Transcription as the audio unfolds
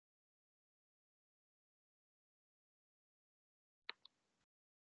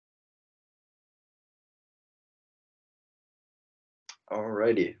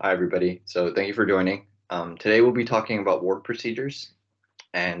Alrighty. Hi, everybody. So thank you for joining. Today we'll be talking about ward procedures,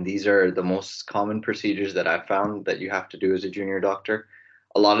 and these are the most common procedures that I've found that you have to do as a junior doctor.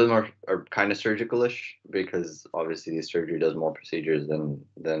 A lot of them are kind of surgical-ish because obviously the surgery does more procedures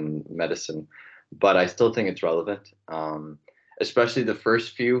than medicine, but I still think it's relevant. Especially the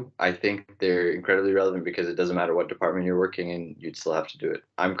first few, I think they're incredibly relevant because it doesn't matter what department you're working in, you'd still have to do it.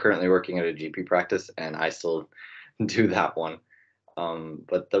 I'm currently working at a GP practice, and I still do that one.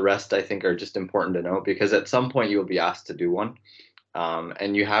 But the rest I think are just important to know because at some point you'll be asked to do one.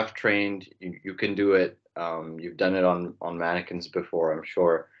 And you have trained, you can do it. You've done it on mannequins before, I'm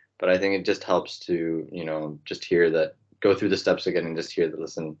sure. But I think it just helps to, just hear that, go through the steps again and just hear that,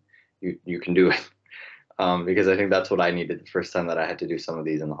 listen, you can do it. Because I think that's what I needed the first time that I had to do some of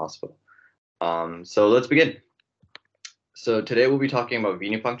these in the hospital. So let's begin. So today we'll be talking about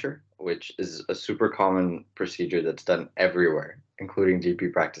venipuncture, which is a super common procedure that's done everywhere, including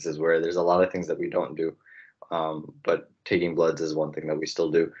GP practices, where there's a lot of things that we don't do. But taking bloods is one thing that we still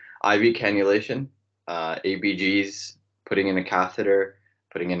do. IV cannulation, ABGs, putting in a catheter,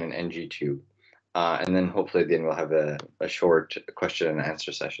 putting in an NG tube. And then hopefully at the end we'll have a short question and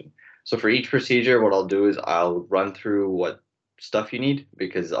answer session. So for each procedure, what I'll do is I'll run through what stuff you need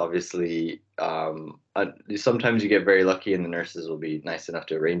because obviously sometimes you get very lucky and the nurses will be nice enough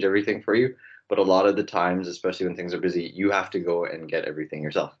to arrange everything for you. But a lot of the times, especially when things are busy, you have to go and get everything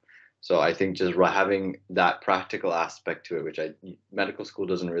yourself. So I think just having that practical aspect to it, which medical school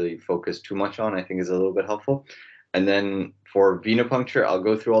doesn't really focus too much on, I think is a little bit helpful. And then for venipuncture, I'll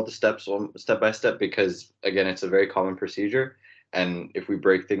go through all the steps step by step because again, it's a very common procedure. And if we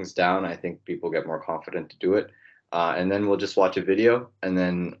break things down, I think people get more confident to do it. And then we'll just watch a video and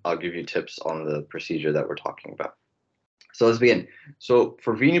then I'll give you tips on the procedure that we're talking about. So let's begin. So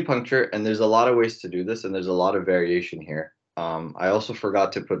for venipuncture, and there's a lot of ways to do this and there's a lot of variation here. I also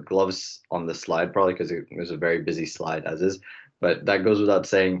forgot to put gloves on the slide, probably because it was a very busy slide as is, but that goes without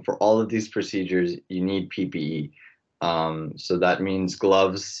saying. For all of these procedures, you need PPE. So that means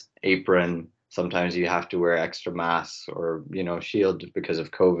gloves, apron. Sometimes you have to wear extra masks or, shield because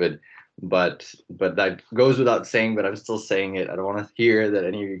of COVID. But that goes without saying, but I'm still saying it. I don't want to hear that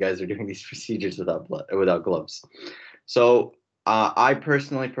any of you guys are doing these procedures without gloves. So I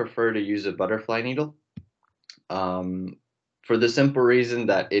personally prefer to use a butterfly needle. For the simple reason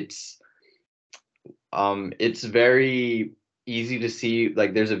that it's very easy to see,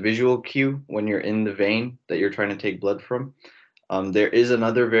 like there's a visual cue when you're in the vein that you're trying to take blood from. There is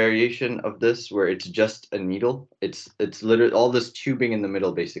another variation of this where it's just a needle. It's literally all this tubing in the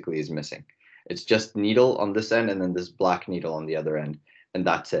middle basically is missing. It's just needle on this end and then this black needle on the other end, and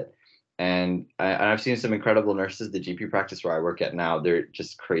that's it. And I've seen some incredible nurses, the GP practice where I work at now, they're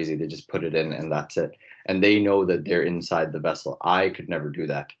just crazy. They just put it in and that's it. And they know that they're inside the vessel. I could never do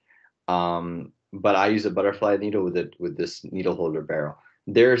that. But I use a butterfly needle with this needle holder barrel.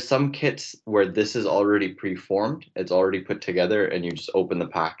 There are some kits where this is already pre-formed. It's already put together and you just open the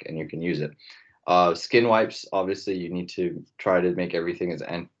pack and you can use it. Skin wipes, obviously you need to try to make everything as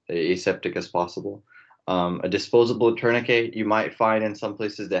aseptic as possible. A disposable tourniquet, you might find in some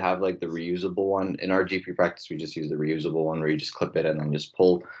places they have like the reusable one. In our GP practice, we just use the reusable one where you just clip it and then just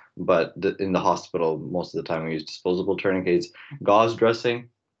pull. But in the hospital, most of the time we use disposable tourniquets. Gauze dressing.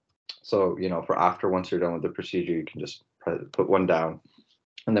 So, for after, once you're done with the procedure, you can just put one down.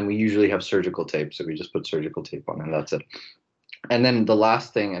 And then we usually have surgical tape. So we just put surgical tape on and that's it. And then the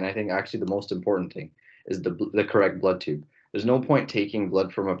last thing, and I think actually the most important thing, is the correct blood tube. There's no point taking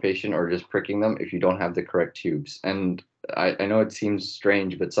blood from a patient or just pricking them if you don't have the correct tubes. And I know it seems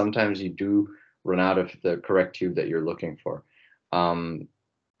strange, but sometimes you do run out of the correct tube that you're looking for.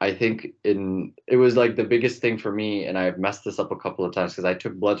 I think it was like the biggest thing for me, and I've messed this up a couple of times because I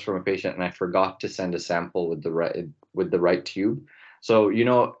took bloods from a patient and I forgot to send a sample with the right tube. So,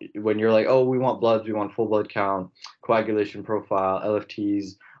 when you're like, oh, we want bloods, we want full blood count, coagulation profile,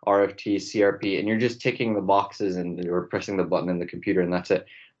 LFTs, RFT, CRP, and you're just ticking the boxes and you're pressing the button in the computer and that's it.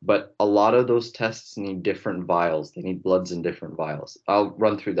 But a lot of those tests need different vials. They need bloods in different vials. I'll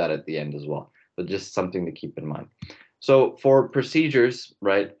run through that at the end as well, but just something to keep in mind. So for procedures,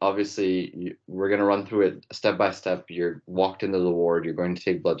 right, obviously we're going to run through it step by step. You're walked into the ward, you're going to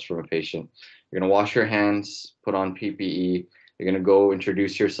take bloods from a patient. You're going to wash your hands, put on PPE. You're going to go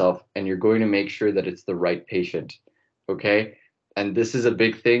introduce yourself and you're going to make sure that it's the right patient. Okay. And this is a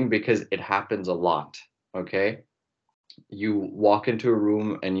big thing because it happens a lot. Okay. You walk into a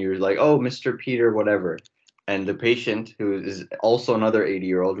room and you're like, oh, Mr. Peter, whatever. And the patient, who is also another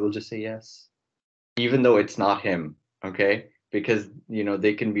 80-year-old, will just say yes, even though it's not him. Okay. Because,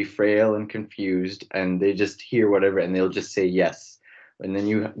 they can be frail and confused and they just hear whatever and they'll just say yes. And then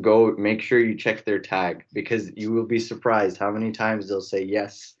you go make sure you check their tag, because you will be surprised how many times they'll say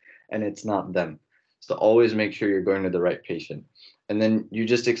yes and it's not them. So always make sure you're going to the right patient. And then you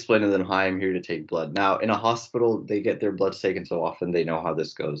just explain to them, hi, I'm here to take blood. Now, in a hospital, they get their blood taken so often, they know how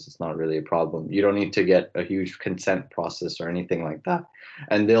this goes. It's not really a problem. You don't need to get a huge consent process or anything like that.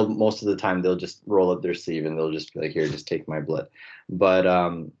 And they'll, most of the time, they'll just roll up their sleeve and they'll just be like, here, just take my blood. But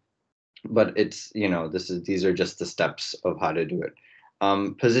it's, these are just the steps of how to do it.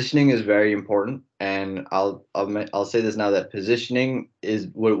 Positioning is very important, and I'll say this now, that positioning is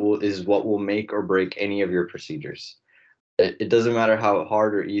what will make or break any of your procedures. It doesn't matter how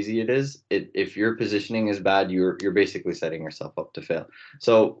hard or easy it is. If your positioning is bad, you're basically setting yourself up to fail.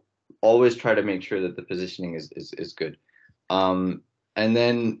 So always try to make sure that the positioning is good. And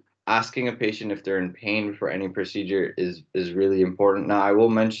then asking a patient if they're in pain for any procedure is really important. Now, I will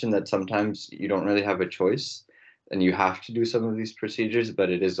mention that sometimes you don't really have a choice and you have to do some of these procedures, but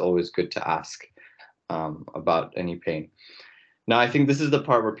it is always good to ask about any pain. Now, I think this is the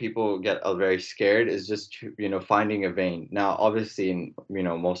part where people get very scared, is just, finding a vein. Now, obviously,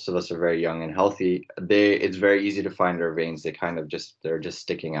 most of us are very young and healthy. It's very easy to find our veins. They're just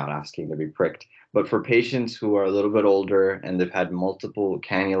sticking out, asking to be pricked. But for patients who are a little bit older and they've had multiple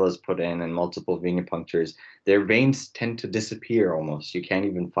cannulas put in and multiple venipunctures, their veins tend to disappear almost. You can't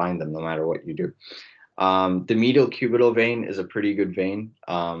even find them no matter what you do. The medial cubital vein is a pretty good vein,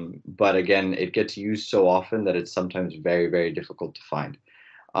 but again, it gets used so often that it's sometimes very, very difficult to find.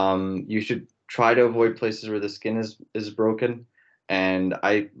 You should try to avoid places where the skin is broken, and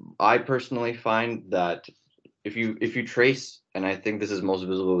I personally find that if you trace, and I think this is most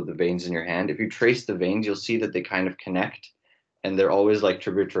visible with the veins in your hand, if you trace the veins, you'll see that they kind of connect, and they're always like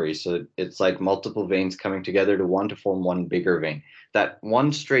tributaries. So it's like multiple veins coming together to form one bigger vein. That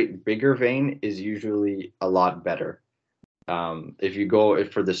one straight bigger vein is usually a lot better. If you go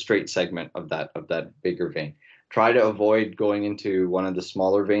for the straight segment of that bigger vein, try to avoid going into one of the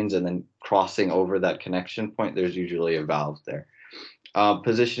smaller veins and then crossing over that connection point. There's usually a valve there.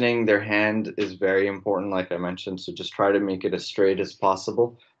 Positioning their hand is very important, like I mentioned. So just try to make it as straight as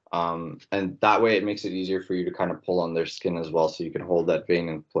possible. And that way it makes it easier for you to kind of pull on their skin as well, so you can hold that vein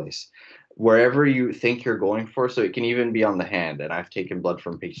in place. Wherever you think you're going for, so it can even be on the hand. And I've taken blood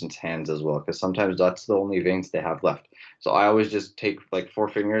from patients' hands as well, because sometimes that's the only veins they have left. So I always just take like 4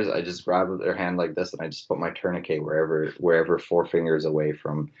 fingers, I just grab their hand like this, and I just put my tourniquet wherever 4 fingers away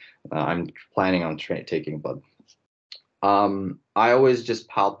from I'm planning on taking blood. I always just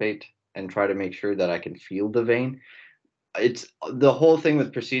palpate and try to make sure that I can feel the vein. It's the whole thing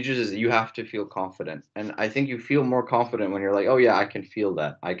with procedures is that you have to feel confident. And I think you feel more confident when you're like, oh yeah, I can feel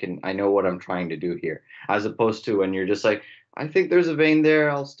that. I know what I'm trying to do here. As opposed to when you're just like, I think there's a vein there,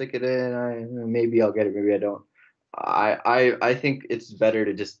 I'll stick it in. Maybe I'll get it, maybe I don't. I think it's better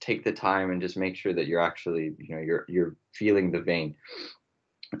to just take the time and just make sure that you're actually, you're feeling the vein.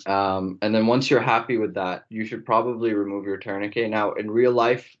 And then once you're happy with that, you should probably remove your tourniquet. Now, in real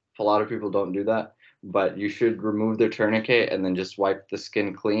life, a lot of people don't do that, but you should remove the tourniquet and then just wipe the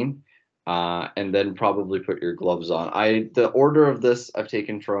skin clean, and then probably put your gloves on. The order of this I've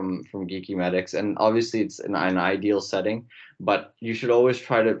taken from Geeky Medics, and obviously it's in an ideal setting, but you should always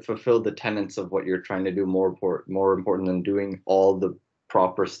try to fulfill the tenets of what you're trying to do more important than doing all the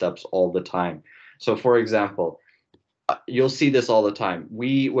proper steps all the time. So, for example, you'll see this all the time.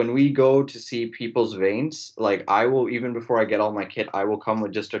 When we go to see people's veins, like I will, even before I get all my kit, I will come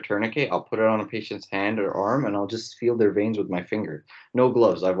with just a tourniquet. I'll put it on a patient's hand or arm, and I'll just feel their veins with my finger. No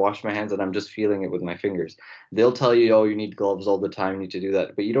gloves. I've washed my hands and I'm just feeling it with my fingers. They'll tell you, oh, you need gloves all the time, you need to do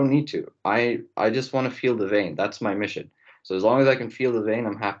that, but you don't need to. I just want to feel the vein. That's my mission. So as long as I can feel the vein,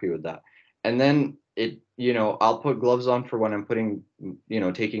 I'm happy with that. And then I'll put gloves on for when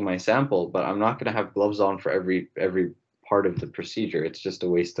I'm taking my sample, but I'm not going to have gloves on for every part of the procedure. It's just a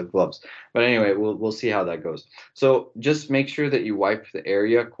waste of gloves. But anyway, we'll see how that goes. So just make sure that you wipe the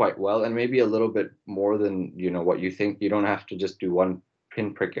area quite well, and maybe a little bit more than what you think. You don't have to just do one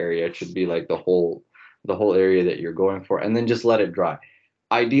pinprick area. It should be like the whole area that you're going for, and then just let it dry.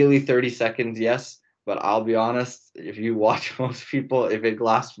 Ideally 30 seconds, yes. But I'll be honest, if you watch most people, if it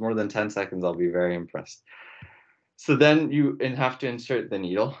lasts more than 10 seconds, I'll be very impressed. So then you have to insert the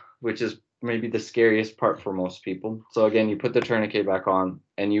needle, which is maybe the scariest part for most people. So again, you put the tourniquet back on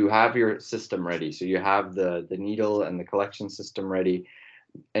and you have your system ready. So you have the needle and the collection system ready,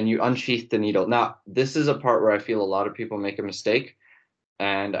 and you unsheath the needle. Now, this is a part where I feel a lot of people make a mistake,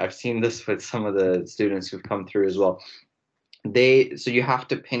 and I've seen this with some of the students who've come through as well. So you have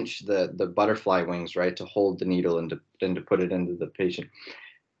to pinch the butterfly wings, right, to hold the needle and to put it into the patient.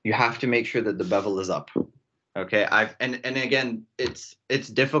 You have to make sure that the bevel is up. Okay, and again, it's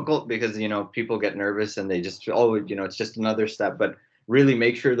difficult because people get nervous and they just oh it's just another step, but really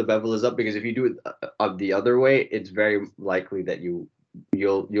make sure the bevel is up, because if you do it of the other way, it's very likely that you'll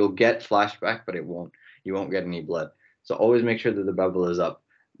get flashback, but you won't get any blood. So always make sure that the bevel is up.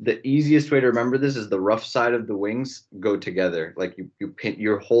 The easiest way to remember this is the rough side of the wings go together. Like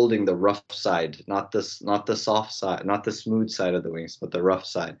you're holding the rough side, not the soft side, not the smooth side of the wings, but the rough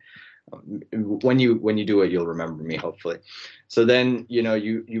side. When you do it, you'll remember me, hopefully. So then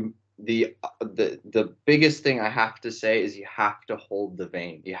the biggest thing I have to say is you have to hold the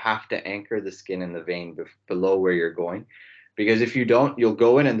vein. You have to anchor the skin in the vein below where you're going, because if you don't, you'll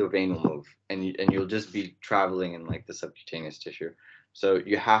go in and the vein will move, and you'll just be traveling in like the subcutaneous tissue. So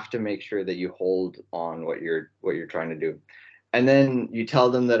you have to make sure that you hold on what you're trying to do. And then you tell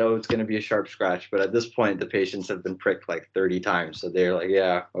them that, oh, it's going to be a sharp scratch. But at this point, the patients have been pricked like 30 times. So they're like,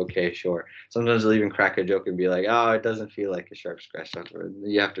 yeah, okay, sure. Sometimes they'll even crack a joke and be like, oh, it doesn't feel like a sharp scratch.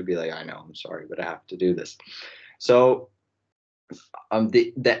 You have to be like, I know, I'm sorry, but I have to do this. So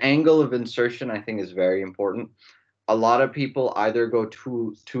the angle of insertion, I think, is very important. A lot of people either go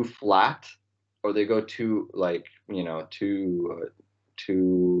too flat, or they go too, like,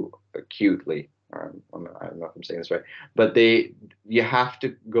 too acutely. Or I don't know if I'm saying this right, but you have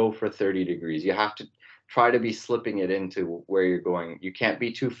to go for 30 degrees. You have to try to be slipping it into where you're going. You can't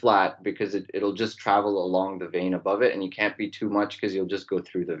be too flat, because it'll just travel along the vein above it, and you can't be too much because you'll just go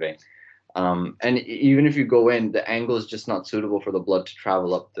through the vein. And even if you go in, the angle is just not suitable for the blood to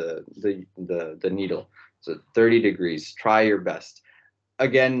travel up the needle. So 30 degrees, try your best.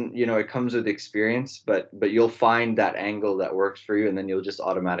 Again, it comes with experience, but you'll find that angle that works for you, and then you'll just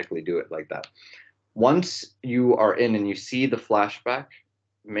automatically do it like that. Once you are in and you see the flashback,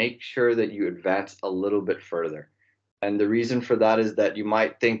 make sure that you advance a little bit further. And the reason for that is that you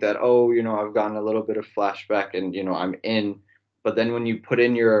might think that, oh, I've gotten a little bit of flashback, and I'm in. But then when you put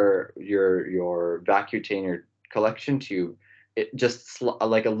in your Vacutane, your collection tube, it just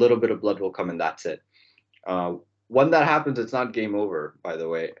like a little bit of blood will come, and that's it. Uh, when that happens, it's not game over, by the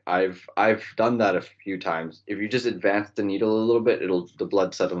way. I've done that a few times. If you just advance the needle a little bit, the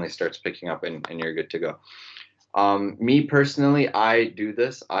blood suddenly starts picking up, and you're good to go. Me personally, I do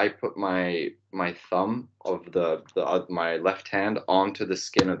this. I put my thumb of my left hand onto the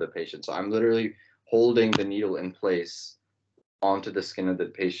skin of the patient. So I'm literally holding the needle in place onto the skin of the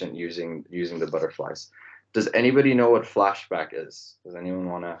patient using the butterflies. Does anybody know what flashback is? Does anyone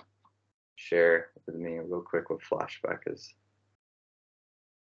want to share with me real quick what flashback is?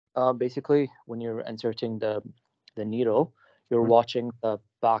 Basically, when you're inserting the needle, you're Hmm. watching the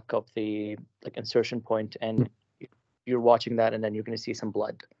back of the like insertion point, and you're watching that, and then you're going to see some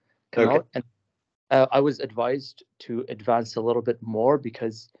blood come Okay. out. And I was advised to advance a little bit more,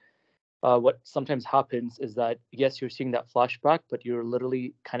 because what sometimes happens is that, yes, you're seeing that flashback, but you're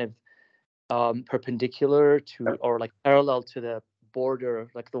literally kind of perpendicular to, or like parallel to the border,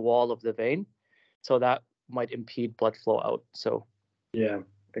 like the wall of the vein. So that might impede blood flow out. So Yeah,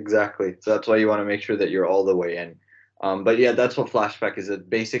 exactly. So that's why you want to make sure that you're all the way in. But yeah, that's what flashback is.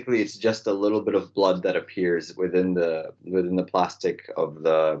 Basically, it's just a little bit of blood that appears within the plastic of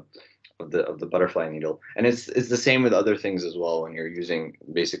the butterfly needle, and it's the same with other things as well. When you're using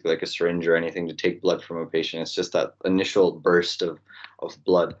basically like a syringe or anything to take blood from a patient, it's just that initial burst of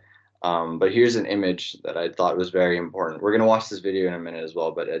blood. But here's an image that I thought was very important. We're gonna watch this video in a minute as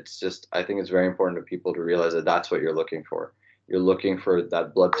well, but I think it's very important to people to realize that that's what you're looking for. You're looking for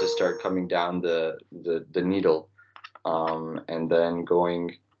that blood to start coming down the needle, and then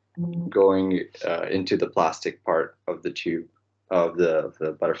going into the plastic part of the tube of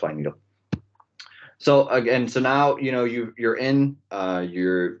the butterfly needle. So again, so now you're in,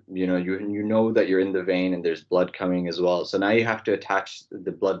 you know that you're in the vein, and there's blood coming as well. So now you have to attach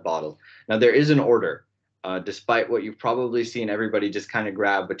the blood bottle. Now there is an order. Despite what you've probably seen, everybody just kind of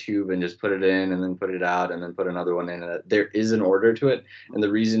grab a tube and just put it in, and then put it out, and then put another one in. There is an order to it, and the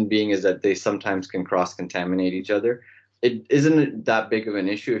reason being is that they sometimes can cross-contaminate each other. It isn't that big of an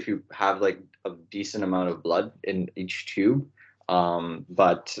issue if you have like a decent amount of blood in each tube.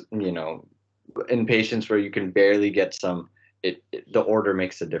 But in patients where you can barely get some, the order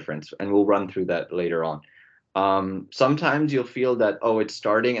makes a difference, and we'll run through that later on. Sometimes you'll feel that, oh, it's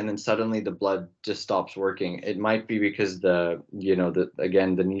starting, and then suddenly the blood just stops working. It might be because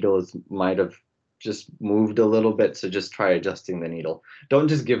again, the needle might have just moved a little bit. So just try adjusting the needle. Don't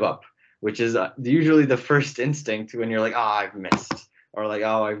just give up, which is usually the first instinct when you're like, oh, I've missed, or like,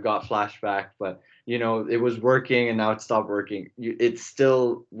 oh, I've got flashback, but it was working and now it stopped working. It's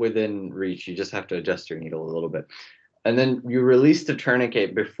still within reach. You just have to adjust your needle a little bit. And then you release the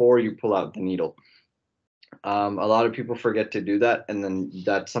tourniquet before you pull out the needle. A lot of people forget to do that, and then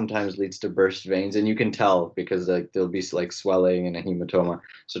that sometimes leads to burst veins, and you can tell because like there'll be like swelling and a hematoma.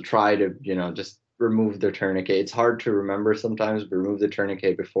 So try to, just remove the tourniquet. It's hard to remember sometimes, but remove the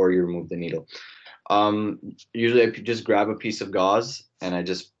tourniquet before you remove the needle. Usually I just grab a piece of gauze and I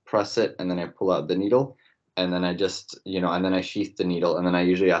just press it, and then I pull out the needle, and then I just, and then I sheath the needle, and then I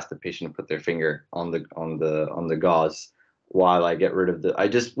usually ask the patient to put their finger on the gauze while I get rid of the. I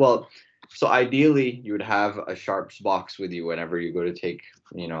just well, so ideally you would have a sharps box with you whenever you go to take,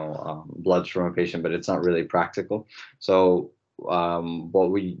 bloods from a patient, but it's not really practical. So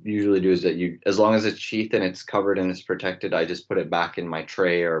what we usually do is that as long as it's sheathed and it's covered and it's protected, I just put it back in my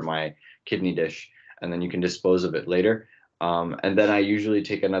tray or my kidney dish, and then you can dispose of it later. And then I usually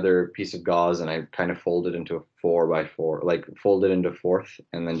take another piece of gauze and I kind of fold it into a 4x4, like fold it into fourth,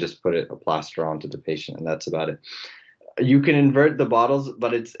 and then just put a plaster onto the patient, and that's about it. You can invert the bottles,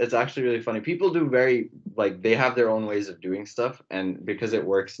 but it's actually really funny. People do very like they have their own ways of doing stuff, and because it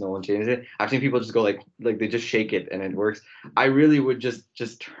works, no one changes it. I've seen people just go like they just shake it and it works. I really would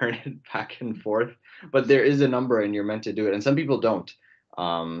just turn it back and forth, but there is a number and you're meant to do it, and some people don't.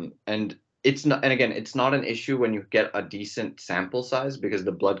 And it's not, and again, it's not an issue when you get a decent sample size because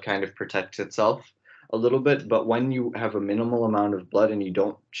the blood kind of protects itself a little bit. But when you have a minimal amount of blood and you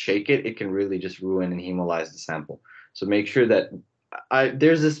don't shake it, it can really just ruin and hemolyze the sample. So make sure that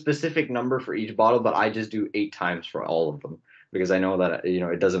there's a specific number for each bottle, but I just do 8 times for all of them because I know that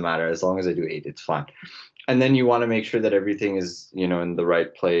it doesn't matter as long as I do 8, it's fine. And then you want to make sure that everything is in the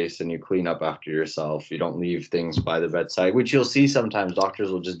right place, and you clean up after yourself. You don't leave things by the bedside, which you'll see sometimes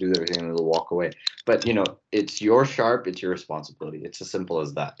doctors will just do everything and they'll walk away. But it's your sharp, it's your responsibility. It's as simple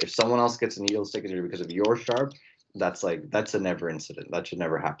as that. If someone else gets a needle stick in because of your sharp, that's a never incident. That should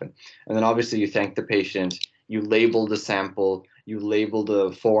never happen. And then obviously you thank the patient, you label the sample, you label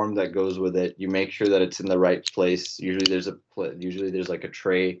the form that goes with it, you make sure that it's in the right place. Usually there's like a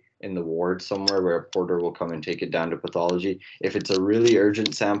tray in the ward somewhere where a porter will come and take it down to pathology. If it's a really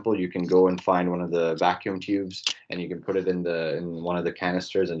urgent sample, you can go and find one of the vacuum tubes and you can put it in one of the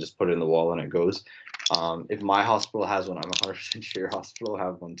canisters and just put it in the wall and it goes. If my hospital has one, I'm 100% sure your hospital will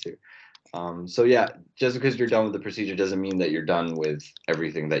have one too. So yeah, just because you're done with the procedure doesn't mean that you're done with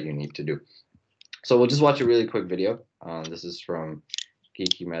everything that you need to do. So we'll just watch a really quick video. This is from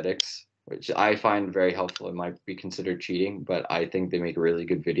Geeky Medics, which I find very helpful. It might be considered cheating, but I think they make really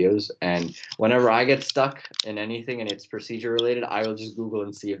good videos. And whenever I get stuck in anything and it's procedure related, I will just Google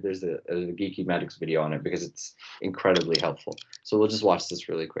and see if there's a Geeky Medics video on it because it's incredibly helpful. So we'll just watch this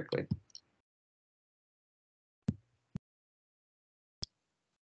really quickly.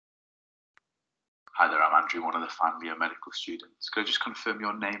 Hi there, I'm Andrew, one of the final year medical students. Could I just confirm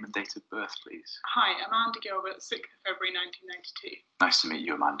your name and date of birth, please? Hi, Amanda Gilbert, 6th of February 1992. Nice to meet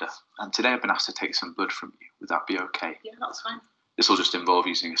you, Amanda. And today I've been asked to take some blood from you. Would that be okay? Yeah, that's fine. This will just involve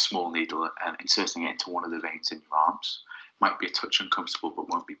using a small needle and inserting it into one of the veins in your arms. Might be a touch uncomfortable, but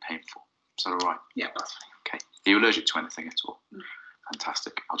won't be painful. Is that all right? Yeah, that's fine. Okay. Are you allergic to anything at all? No.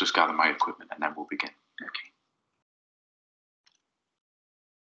 Fantastic. I'll just gather my equipment and then we'll begin. Okay.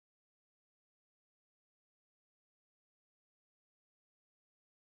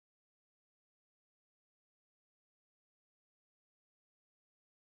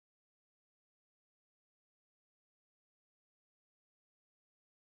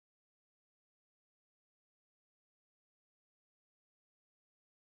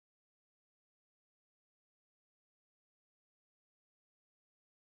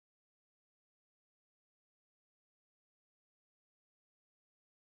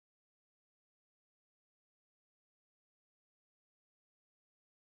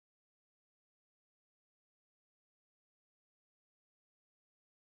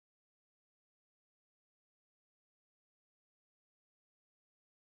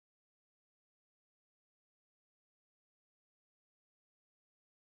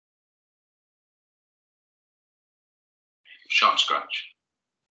 Sharp scratch.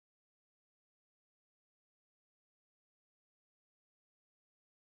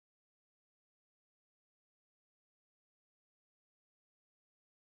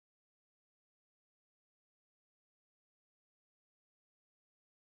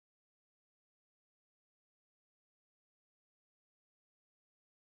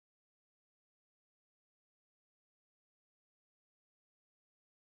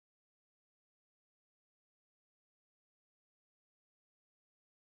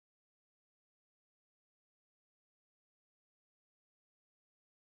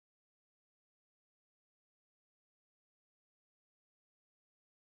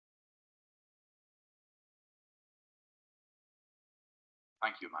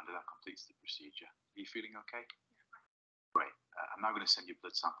 Thank you, Amanda. That completes the procedure. Are you feeling okay? Great. I'm now going to send your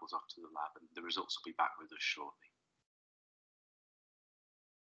blood samples off to the lab, and the results will be back with us shortly.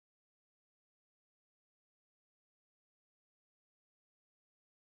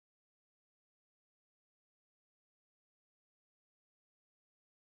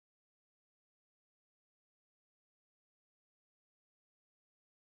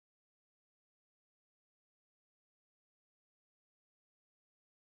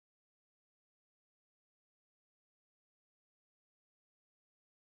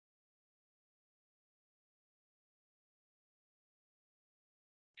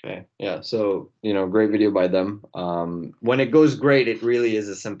 Okay, yeah, so great video by them. When it goes great, it really is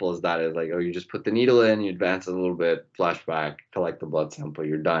as simple as that. It's like, oh, you just put the needle in, you advance it a little bit, flashback, collect the blood sample,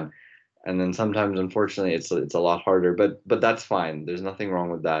 you're done. And then sometimes, unfortunately, it's a lot harder, but that's fine. There's nothing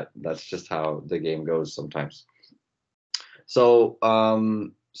wrong with that. That's just how the game goes sometimes.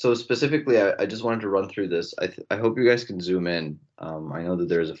 So specifically, I just wanted to run through this. I hope you guys can zoom in. I know that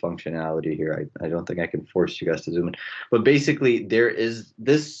there's a functionality here. I don't think I can force you guys to zoom in, but basically, there is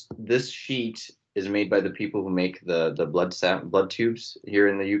this sheet is made by the people who make the blood tubes here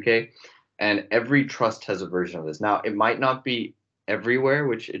in the UK, and every trust has a version of this. Now, it might not be everywhere,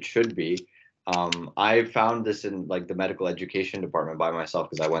 which it should be. I found this in like the medical education department by myself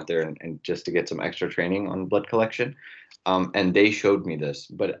because I went there and just to get some extra training on blood collection. And they showed me this,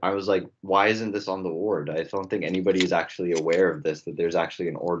 but I was like, why isn't this on the ward? I don't think anybody is actually aware of this, that there's actually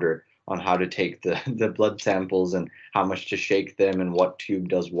an order on how to take the blood samples and how much to shake them and what tube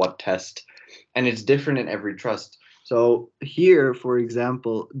does what test. And it's different in every trust. So here, for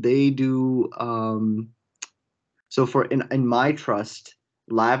example, they do, so for in my trust,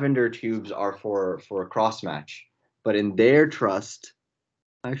 lavender tubes are for a cross match, but in their trust,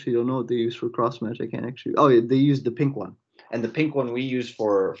 I actually don't know what they use for cross match. I can't actually. Oh, yeah, they use the pink one, and the pink one we use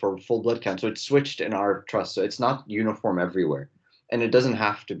for full blood count. So it's switched in our trust. So it's not uniform everywhere, and it doesn't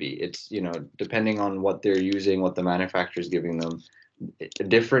have to be. It's depending on what they're using, what the manufacturer is giving them.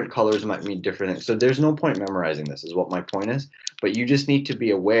 Different colors might mean different things. So there's no point memorizing this. Is what my point is. But you just need to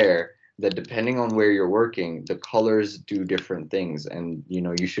be aware that depending on where you're working, the colors do different things, and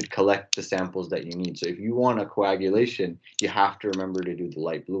you should collect the samples that you need. So if you want a coagulation, you have to remember to do the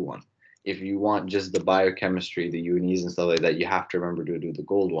light blue one. If you want just the biochemistry, the UNEs and stuff like that, you have to remember to do the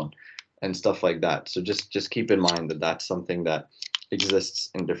gold one, and stuff like that. So just keep in mind that that's something that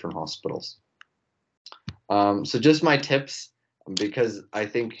exists in different hospitals. So just my tips, because I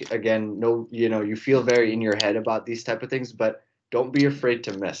think again, no, you feel very in your head about these type of things, but don't be afraid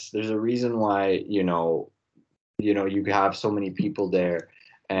to miss. There's a reason why you have so many people there,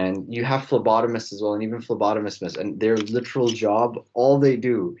 and you have phlebotomists as well, and even phlebotomists miss. And their literal job, all they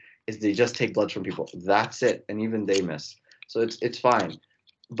do is they just take blood from people. That's it, and even they miss. So it's fine,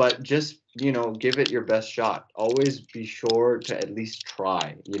 but just give it your best shot. Always be sure to at least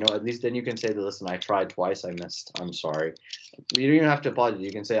try. At least then you can say that, listen, I tried twice, I missed, I'm sorry. You don't even have to apologize.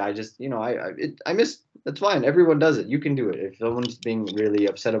 You can say, I just I missed. That's fine. Everyone does it. You can do it. If someone's being really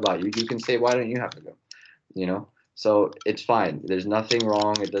upset about you, you can say, why don't you have to go? So it's fine. There's nothing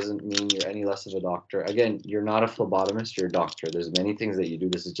wrong. It doesn't mean you're any less of a doctor. Again, you're not a phlebotomist, you're a doctor. There's many things that you do.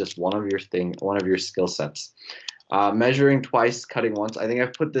 This is just one of your skill sets. Measuring twice, cutting once. I think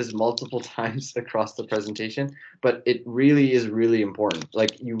I've put this multiple times across the presentation, but it really is really important.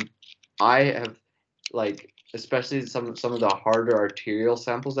 I have, especially some of the harder arterial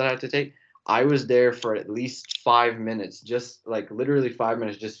samples that I had to take. I was there for at least 5 minutes, just like literally 5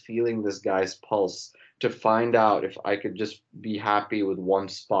 minutes, just feeling this guy's pulse to find out if I could just be happy with one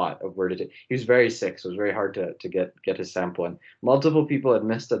spot of where to take. He was very sick, so it was very hard to get his sample. And multiple people had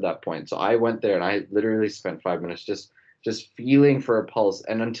missed at that point. So I went there and I literally spent 5 minutes just feeling for a pulse.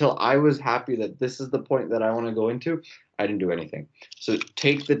 And until I was happy that this is the point that I want to go into, I didn't do anything. So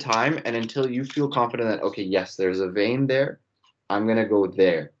take the time, and until you feel confident that, okay, yes, there's a vein there, I'm going to go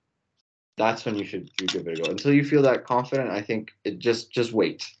there. That's when you give it a go. Until you feel that confident, I think it just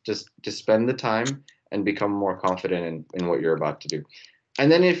wait. Just spend the time and become more confident in what you're about to do.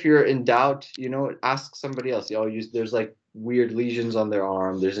 And then if you're in doubt, ask somebody else. There's like weird lesions on their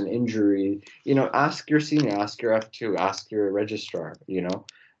arm, there's an injury, ask your senior, ask your F2, ask your registrar,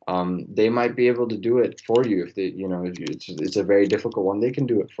 they might be able to do it for you. If it's a very difficult one, they can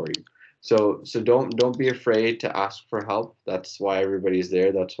do it for you. So don't be afraid to ask for help. That's why everybody's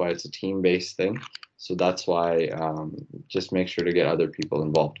there. That's why it's a team-based thing. So that's why just make sure to get other people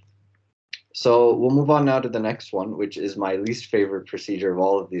involved. So we'll move on now to the next one, which is my least favorite procedure of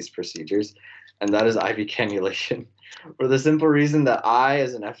all of these procedures, and that is IV cannulation. For the simple reason that I,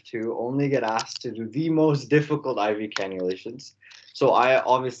 as an F2, only get asked to do the most difficult IV cannulations. So I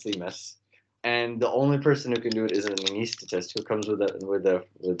obviously miss, and the only person who can do it is an anesthetist who comes with a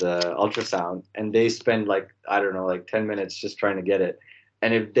ultrasound, and they spend like, I don't know, like 10 minutes just trying to get it.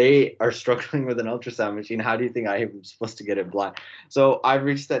 And if they are struggling with an ultrasound machine, how do you think I am supposed to get it blind? So I've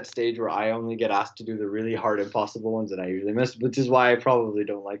reached that stage where I only get asked to do the really hard, impossible ones, and I usually miss, which is why I probably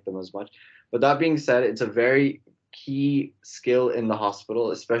don't like them as much. But that being said, it's a very key skill in the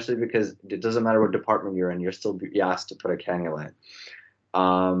hospital, especially because it doesn't matter what department you're in, you're still be asked to put a cannula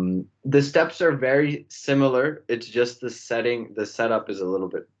in. The steps are very similar. It's just the setup is a little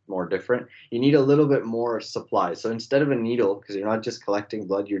bit more different. You need a little bit more supply. So instead of a needle, because you're not just collecting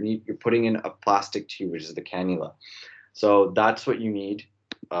blood, you're putting in a plastic tube, which is the cannula. So that's what you need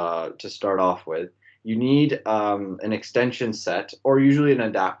to start off with. You need an extension set or usually an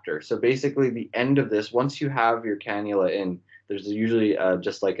adapter. So basically, the end of this, once you have your cannula in, there's usually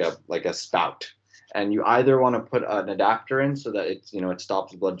just like a spout, and you either want to put an adapter in so that it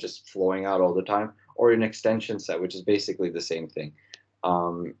stops blood just flowing out all the time, or an extension set, which is basically the same thing.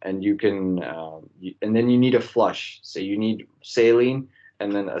 And you can, and then you need a flush. So you need saline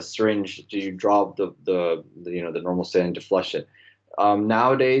and then a syringe to drop the normal saline to flush it.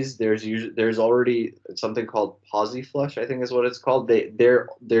 Nowadays, there's already something called flush, I think is what it's called.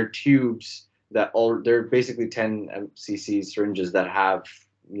 They're tubes they're basically 10 cc syringes that have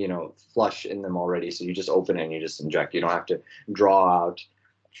flush in them already. So you just open it and you just inject. You don't have to draw out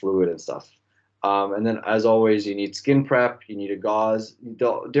fluid and stuff. And then, as always, you need skin prep. You need a gauze.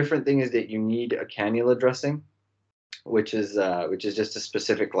 The different thing is that you need a cannula dressing, which is just a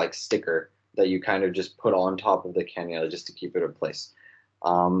specific like sticker that you kind of just put on top of the cannula just to keep it in place.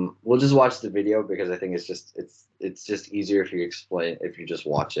 We'll just watch the video because I think it's just easier if you just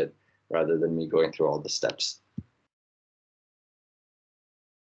watch it rather than me going through all the steps.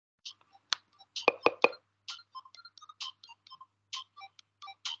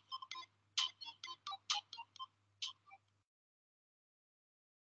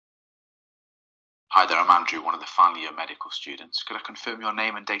 Hi there, I'm Andrew, one of the final year medical students. Could I confirm your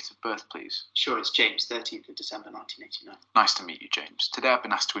name and date of birth, please? Sure, it's James, 13th of December 1989. Nice to meet you, James. Today I've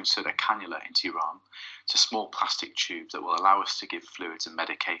been asked to insert a cannula into your arm. It's a small plastic tube that will allow us to give fluids and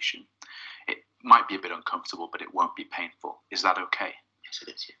medication. It might be a bit uncomfortable, but it won't be painful. Is that okay? Yes,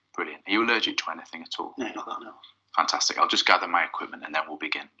 it is, yeah. Brilliant. Are you allergic to anything at all? No, not that, no. Fantastic. I'll just gather my equipment and then we'll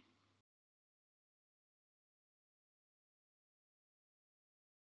begin.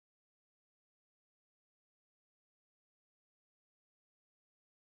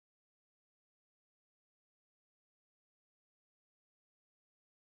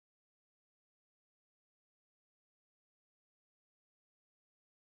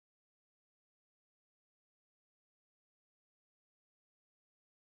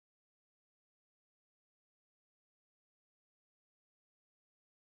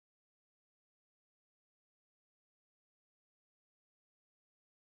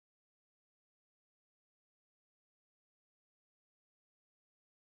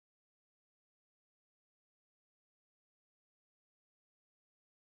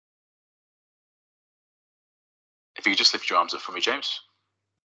 If you could just lift your arms up for me, James.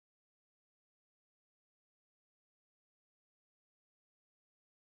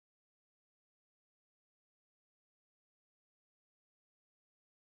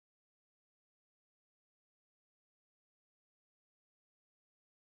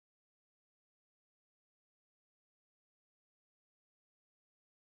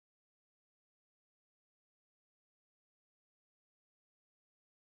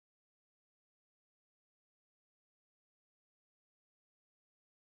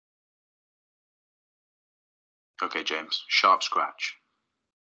 Okay, James. Sharp scratch.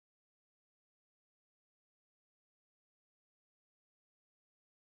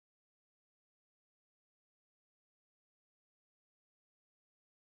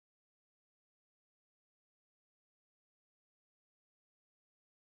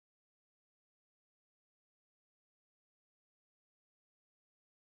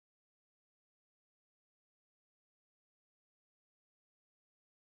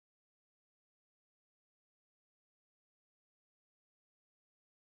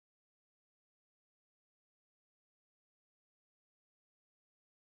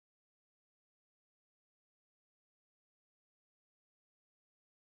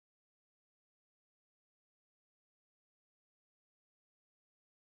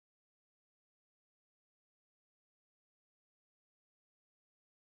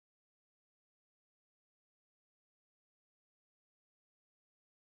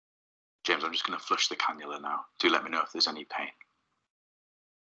 James, I'm just going to flush the cannula now. Do let me know if there's any pain.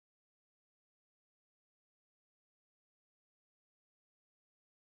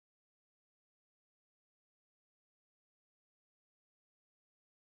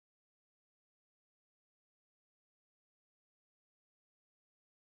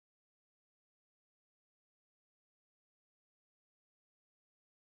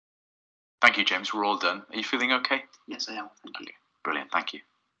 Thank you, James. We're all done. Are you feeling okay? Yes, I am. Thank you. Okay, brilliant. Thank you.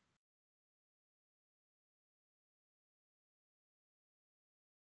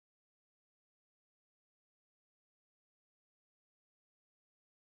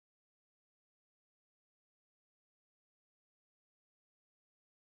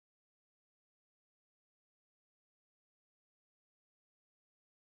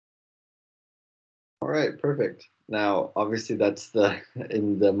 All right, perfect. Now, obviously, that's the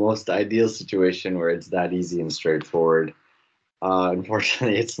in the most ideal situation where it's that easy and straightforward.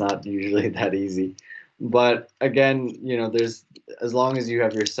 Unfortunately, it's not usually that easy. But again, there's as long as you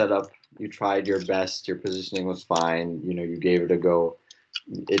have your setup, you tried your best, your positioning was fine, you gave it a go.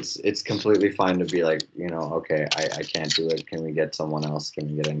 It's completely fine to be like, okay, I can't do it. Can we get someone else? Can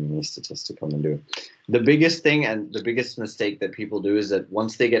we get an anesthetist to come and do it? The biggest thing and the biggest mistake that people do is that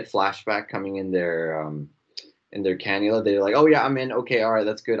once they get flashback coming in their cannula, they're like, oh yeah, I'm in. Okay, all right,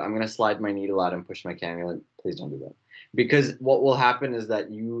 that's good. I'm gonna slide my needle out and push my cannula. Please don't do that. Because what will happen is that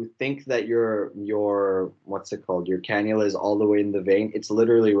you think that your what's it called? Your cannula is all the way in the vein. It's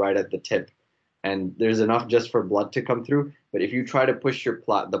literally right at the tip, and there's enough just for blood to come through. But if you try to push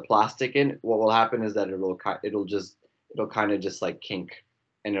the plastic in, what will happen is that it'll kind of just like kink,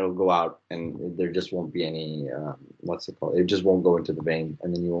 and it'll go out, and there just won't be any what's it called? It just won't go into the vein,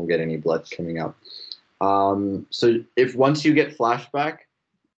 and then you won't get any blood coming out. So if once you get flashback,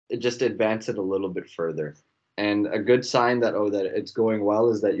 just advance it a little bit further. And a good sign that that it's going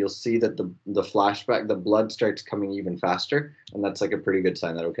well is that you'll see that the flashback, the blood starts coming even faster, and that's like a pretty good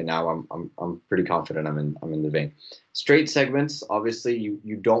sign that okay, now I'm pretty confident I'm in the vein. Straight segments, obviously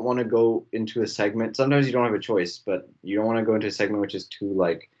you don't want to go into a segment. Sometimes you don't have a choice, but you don't want to go into a segment which is too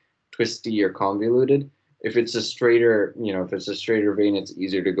like twisty or convoluted. If it's a straighter, if it's a straighter vein, it's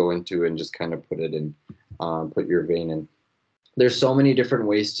easier to go into and just kind of put it in, put your vein in. There's so many different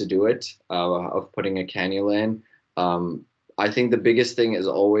ways to do it of putting a cannula in. I think the biggest thing is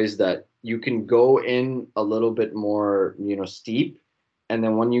always that you can go in a little bit more, steep, and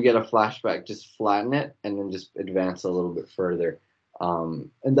then when you get a flashback, just flatten it and then just advance a little bit further.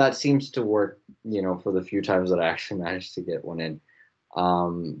 And that seems to work, for the few times that I actually managed to get one in.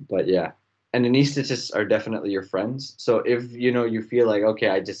 But yeah, and anesthetists are definitely your friends. So if you feel like okay,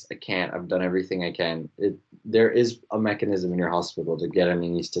 I can't, I've done everything I can. There is a mechanism in your hospital to get an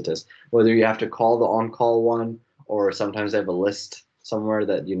anesthetist. Whether you have to call the on-call one, or sometimes they have a list somewhere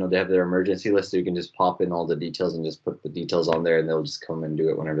that they have their emergency list, so you can just pop in all the details and just put the details on there, and they'll just come and do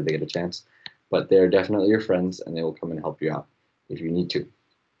it whenever they get a chance. But they're definitely your friends, and they will come and help you out if you need to.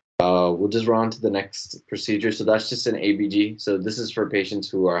 We'll just run on to the next procedure. So that's just an ABG. So this is for patients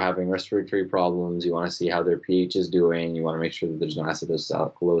who are having respiratory problems. You want to see how their pH is doing. You want to make sure that there's no acidosis,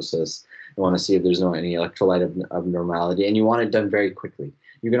 alkalosis. You want to see if there's no any electrolyte abnormality, and you want it done very quickly.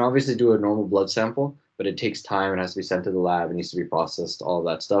 You can obviously do a normal blood sample, but it takes time. It has to be sent to the lab. It needs to be processed, all of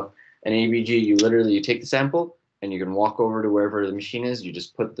that stuff. An ABG, you take the sample and you can walk over to wherever the machine is. You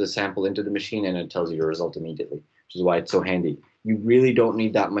just put the sample into the machine and it tells you your result immediately, which is why it's so handy. You really don't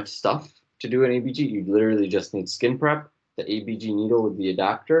need that much stuff to do an ABG. You literally just need skin prep, the ABG needle with the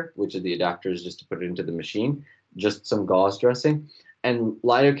adapter, which is the adapter is just to put it into the machine, just some gauze dressing. And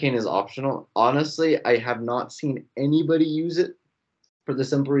lidocaine is optional. Honestly, I have not seen anybody use it for the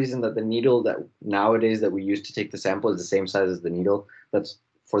simple reason that the needle that nowadays that we use to take the sample is the same size as the needle that's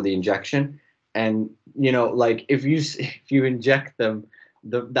for the injection. And like if you inject them,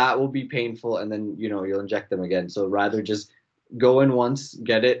 that will be painful, and then you'll inject them again. So rather just go in once,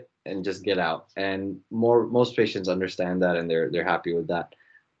 get it, and just get out. And most patients understand that, and they're happy with that.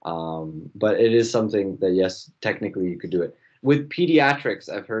 But it is something that yes, technically you could do it. With pediatrics,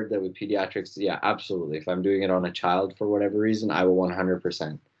 I've heard that with pediatrics, yeah, absolutely. If I'm doing it on a child for whatever reason, I will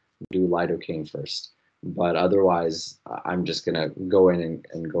 100% do lidocaine first. But otherwise, I'm just gonna go in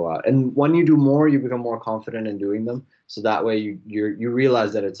and go out. And when you do more, you become more confident in doing them. So that way you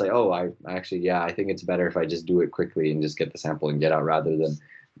realize that it's like, oh, I actually, yeah, I think it's better if I just do it quickly and just get the sample and get out rather than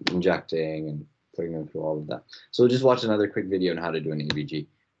injecting and putting them through all of that. So we'll just watch another quick video on how to do an ABG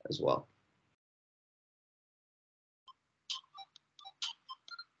as well.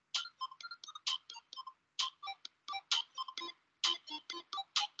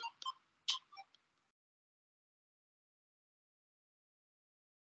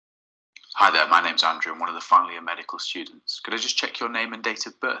 Hi there, my name's Andrew. I'm one of the final year medical students. Could I just check your name and date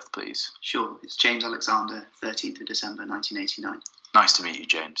of birth, please? Sure, it's James Alexander, 13th of December 1989. Nice to meet you,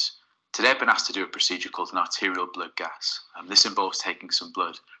 James. Today I've been asked to do a procedure called an arterial blood gas. This involves taking some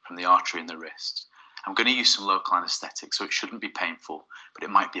blood from the artery in the wrist. I'm going to use some local anaesthetic, so it shouldn't be painful, but it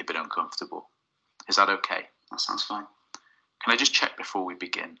might be a bit uncomfortable. Is that okay? That sounds fine. Can I just check before we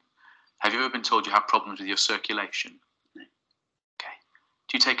begin? Have you ever been told you have problems with your circulation? No. Okay.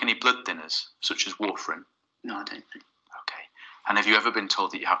 Do you take any blood thinners, such as warfarin? No, I don't know. Okay. And have you ever been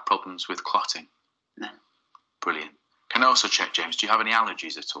told that you have problems with clotting? No. Brilliant. Can I also check, James, do you have any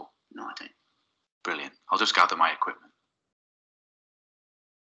allergies at all? No, I don't. Brilliant. I'll just gather my equipment.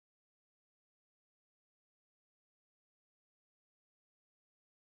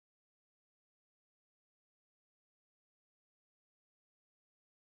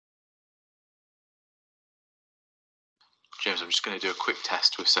 James, I'm just going to do a quick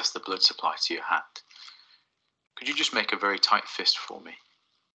test to assess the blood supply to your hand. Could you just make a very tight fist for me?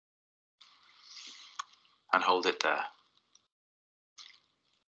 And hold it there.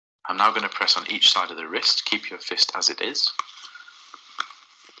 I'm now going to press on each side of the wrist. Keep your fist as it is.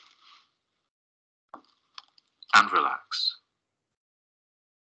 And relax.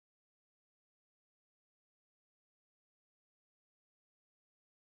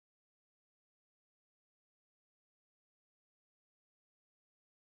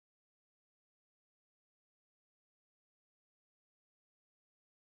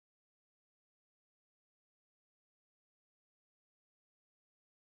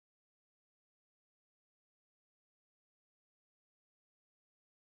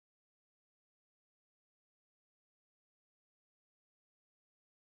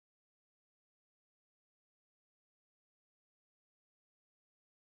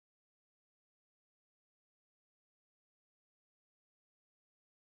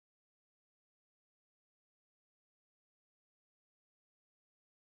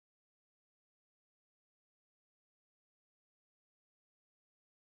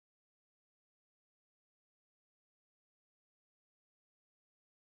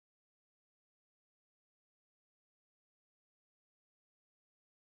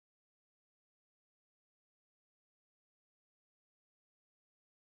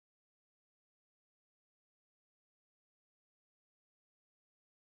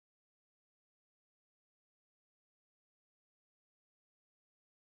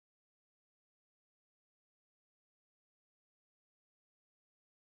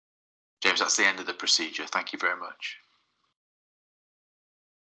 James, that's the end of the procedure. Thank you very much.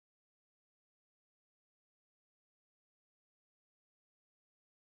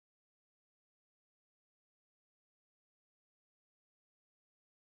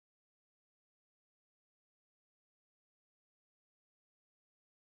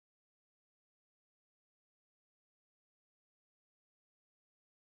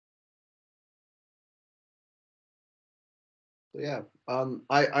 So yeah,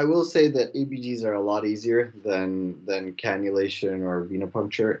 I will say that ABGs are a lot easier than cannulation or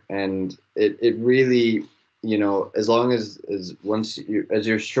venipuncture, and it really, as long as once you as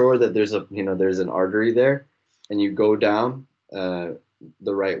you're sure that there's an artery there, and you go down the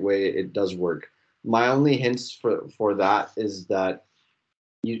right way, it does work. My only hints for that is that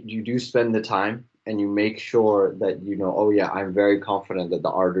you do spend the time and you make sure that oh yeah, I'm very confident that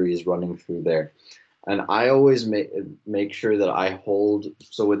the artery is running through there. And I always make sure that I hold.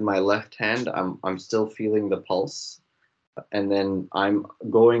 So with my left hand, I'm still feeling the pulse, and then I'm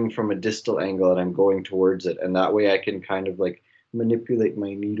going from a distal angle and I'm going towards it, and that way I can kind of like manipulate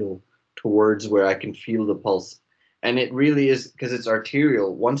my needle towards where I can feel the pulse. And it really is because it's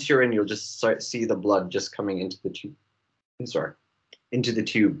arterial. Once you're in, you'll just start see the blood just coming into the tube. Sorry, into the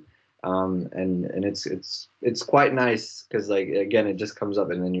tube. And it's quite nice because like again, it just comes up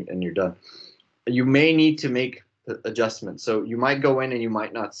and then you're done. You may need to make adjustments. So you might go in and you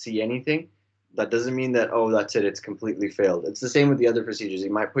might not see anything. That doesn't mean that, oh, that's it, it's completely failed. It's the same with the other procedures. You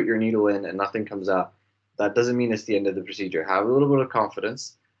might put your needle in and nothing comes out. That doesn't mean it's the end of the procedure. Have a little bit of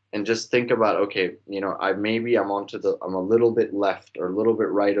confidence and just think about, okay, I'm a little bit left or a little bit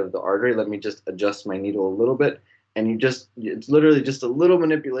right of the artery. Let me just adjust my needle a little bit. And it's literally just a little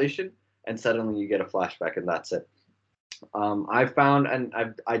manipulation and suddenly you get a flashback and that's it. I found, and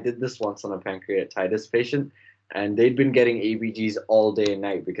I did this once on a pancreatitis patient, and they'd been getting ABGs all day and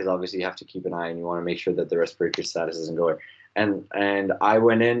night because obviously you have to keep an eye and you want to make sure that the respiratory status isn't going. And I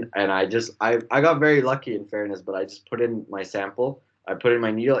went in and I got very lucky in fairness, but I just put in my sample. I put in my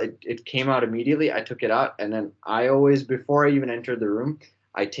needle. It came out immediately. I took it out, and then I always, before I even entered the room,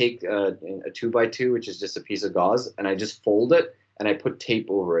 I take a 2x2, which is just a piece of gauze, and I just fold it and I put tape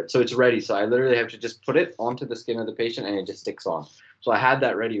over it. So it's ready. So I literally have to just put it onto the skin of the patient and it just sticks on. So I had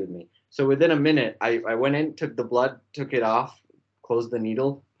that ready with me. So within a minute, I went in, took the blood, took it off, closed the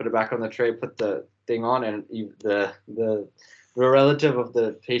needle, put it back on the tray, put the thing on, and the relative of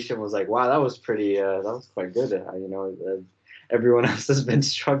the patient was like, "Wow, that was that was quite good." Everyone else has been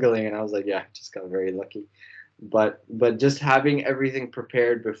struggling, and I was like, "Yeah, I just got very lucky." but just having everything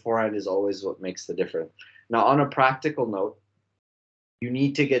prepared beforehand is always what makes the difference. Now, on a practical note, you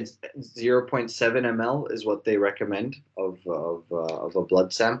need to get 0.7 ml is what they recommend of a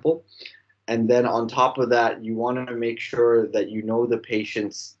blood sample. And then on top of that, you want to make sure that you know the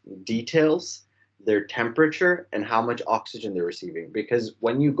patient's details, their temperature, and how much oxygen they're receiving. Because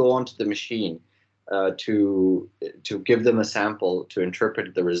when you go onto the machine to give them a sample to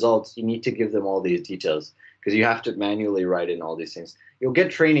interpret the results, you need to give them all these details because you have to manually write in all these things. You'll get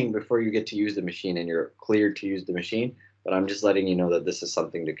training before you get to use the machine and you're cleared to use the machine, but I'm just letting you know that this is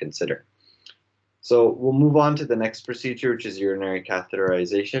something to consider. So we'll move on to the next procedure, which is urinary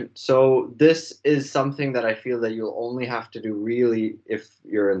catheterization. So this is something that I feel that you'll only have to do really if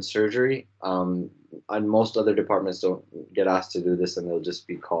you're in surgery. And most other departments don't get asked to do this, and they'll just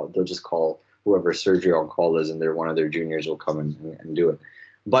call whoever surgery on call is, and one of their juniors will come and do it.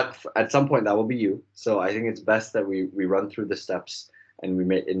 But at some point that will be you. So I think it's best that we run through the steps and we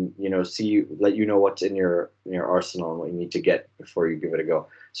may, and let you know what's in your arsenal and what you need to get before you give it a go.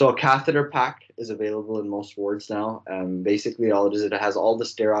 So a catheter pack is available in most wards now. Basically, all it is, it has all the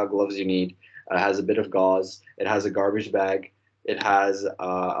sterile gloves you need. It has a bit of gauze. It has a garbage bag. It has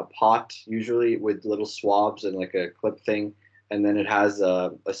a pot, usually with little swabs and like a clip thing. And then it has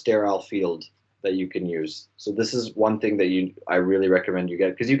a sterile field that you can use. So this is one thing that I really recommend you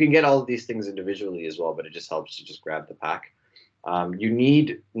get, because you can get all of these things individually as well, but it just helps to just grab the pack. You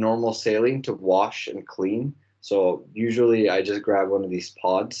need normal saline to wash and clean. So usually I just grab one of these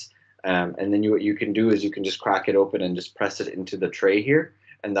pods, and then what you can do is you can just crack it open and just press it into the tray here,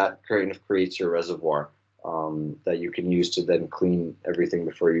 and that kind of creates your reservoir that you can use to then clean everything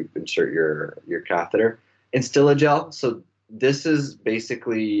before you insert your catheter. Instilogel. So this is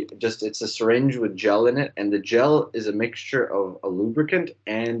basically it's a syringe with gel in it, and the gel is a mixture of a lubricant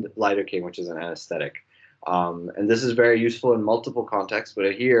and lidocaine, which is an anesthetic. And this is very useful in multiple contexts,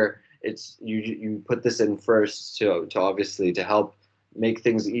 but here it's you put this in first to obviously to help make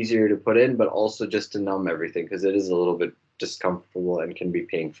things easier to put in, but also just to numb everything because it is a little bit discomfortable and can be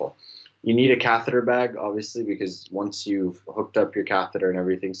painful. You need a catheter bag, obviously, because once you've hooked up your catheter and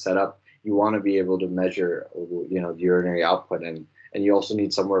everything set up, you want to be able to measure, the urinary output, and you also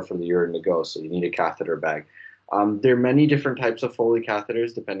need somewhere for the urine to go, so you need a catheter bag. There are many different types of Foley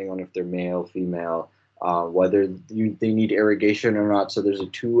catheters, depending on if they're male, female, whether they need irrigation or not. So there's a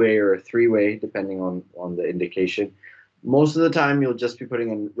two-way or a three-way, depending on the indication. Most of the time, you'll just be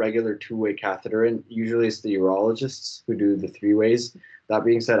putting a regular two-way catheter in. Usually it's the urologists who do the three ways. That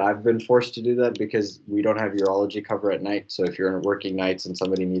being said, I've been forced to do that because we don't have urology cover at night. So if you're working nights and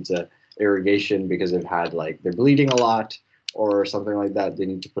somebody needs a irrigation because they're bleeding a lot or something like that, they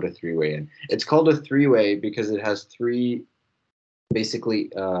need to put a three-way in. It's called a three-way because it has three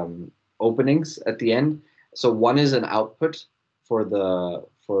basically openings at the end. So one is an output for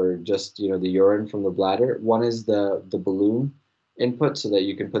just the urine from the bladder. One is the balloon input so that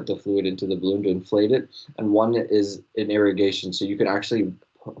you can put the fluid into the balloon to inflate it, and one is an irrigation, so you can actually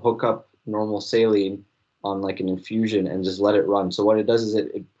hook up normal saline on like an infusion and just let it run. So what it does is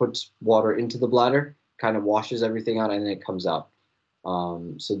it puts water into the bladder, kind of washes everything out, and then it comes out.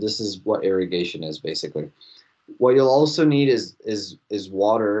 So this is what irrigation is basically. What you'll also need is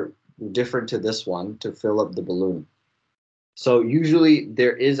water, different to this one, to fill up the balloon. So usually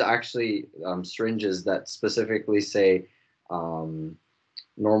there is actually syringes that specifically say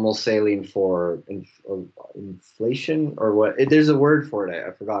normal saline for inflation or what. There's a word for it.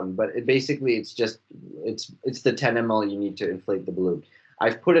 I've forgotten, but basically it's the 10 ml you need to inflate the balloon.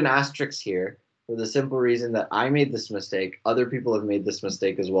 I've put an asterisk here for the simple reason that I made this mistake. Other people have made this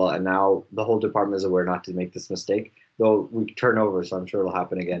mistake as well, and now the whole department is aware not to make this mistake. Though we turn over, so I'm sure it'll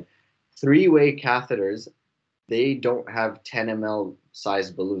happen again. Three-way catheters, they don't have 10 ml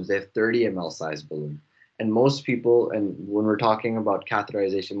size balloons. They have 30 ml size balloon. And most people, and when we're talking about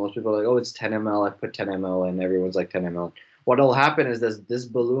catheterization, most people are like, oh, it's 10 ml. I put 10 ml, and everyone's like 10 ml. What will happen is this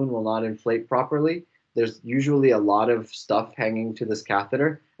balloon will not inflate properly. There's usually a lot of stuff hanging to this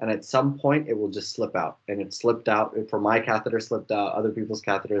catheter, and at some point it will just slip out. And it slipped out. For my catheter, slipped out. Other people's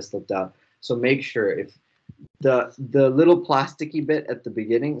catheter slipped out. So make sure if the little plasticky bit at the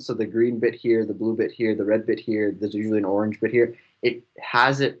beginning, so the green bit here, the blue bit here, the red bit here, there's usually an orange bit here, it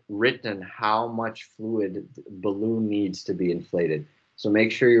has it written how much fluid the balloon needs to be inflated. So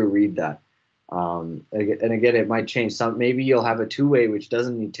make sure you read that. And again, it might change. Maybe you'll have a two-way which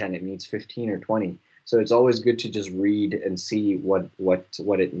doesn't need 10, it needs 15 or 20. So it's always good to just read and see what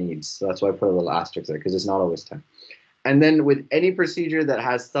it needs. So that's why I put a little asterisk there, because it's not always 10. And then with any procedure that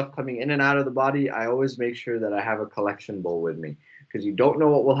has stuff coming in and out of the body, I always make sure that I have a collection bowl with me, because you don't know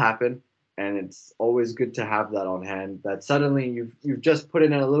what will happen. And it's always good to have that on hand. That suddenly you've just put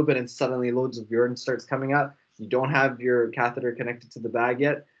in a little bit, and suddenly loads of urine starts coming out. You don't have your catheter connected to the bag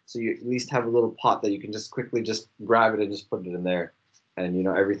yet, so you at least have a little pot that you can just quickly just grab it and just put it in there, and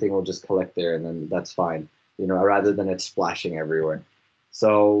everything will just collect there, and then that's fine. Rather than it splashing everywhere.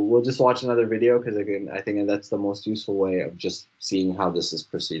 So we'll just watch another video because again, I think that's the most useful way of just seeing how this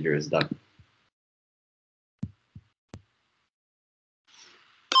procedure is done.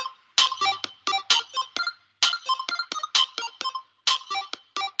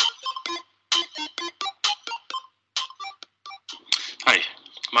 Hi,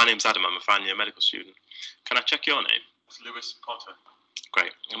 my name's Adam. I'm a final year medical student. Can I check your name? It's Lewis Potter.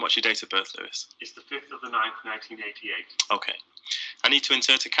 Great. And what's your date of birth, Lewis? It's the 5th of the 9th, 1988. Okay. I need to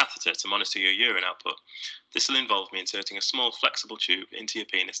insert a catheter to monitor your urine output. This will involve me inserting a small flexible tube into your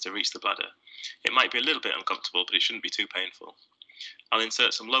penis to reach the bladder. It might be a little bit uncomfortable, but it shouldn't be too painful. I'll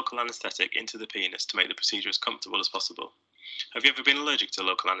insert some local anaesthetic into the penis to make the procedure as comfortable as possible. Have you ever been allergic to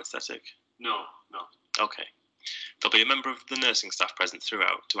local anaesthetic? No. Okay. There'll be a member of the nursing staff present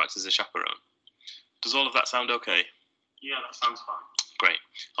throughout to act as a chaperone. Does all of that sound okay? Yeah, that sounds fine. Great.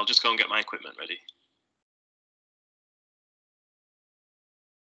 I'll just go and get my equipment ready.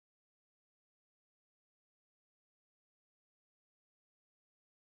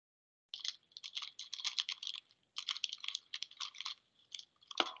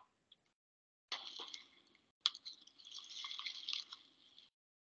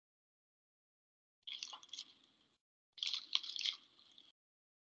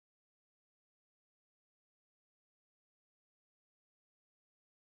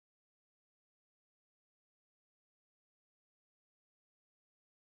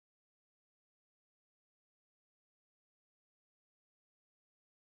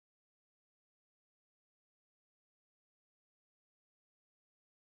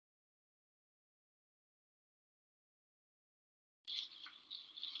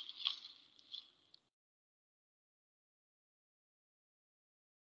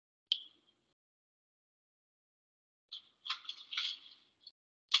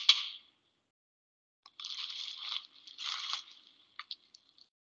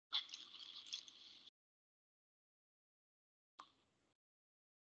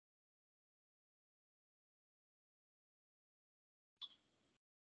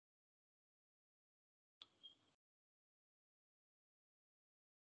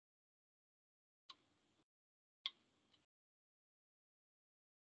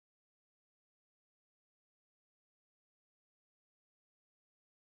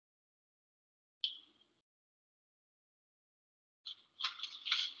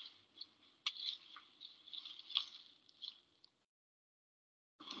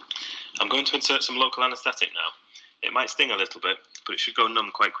 I'm going to insert some local anaesthetic now. It might sting a little bit, but it should go numb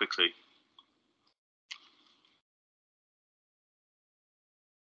quite quickly.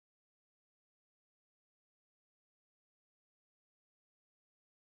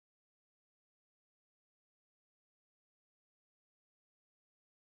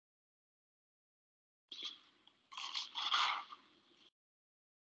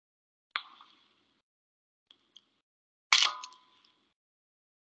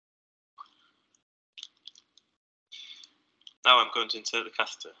 Now I'm going to insert the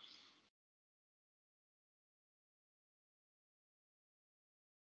catheter.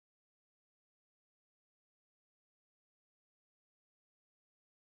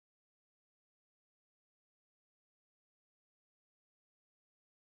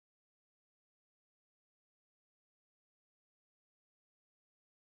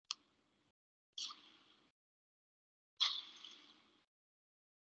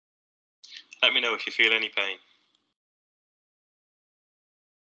 Let me know if you feel any pain.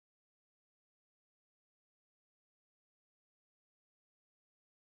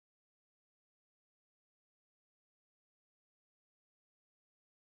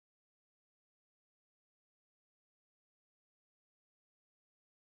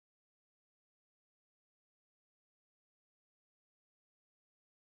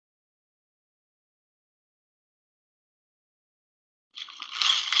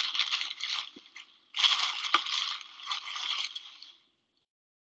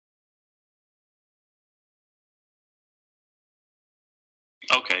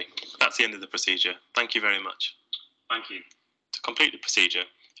 Okay, that's the end of the procedure. Thank you very much. Thank you. To complete the procedure,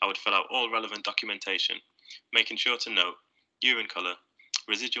 I would fill out all relevant documentation, making sure to note urine colour,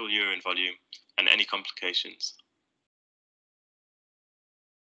 residual urine volume, and any complications.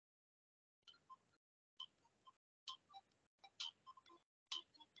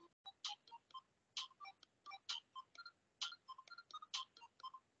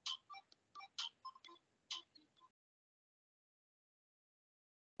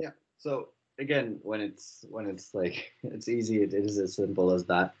 So again, when it's like it's easy, it is as simple as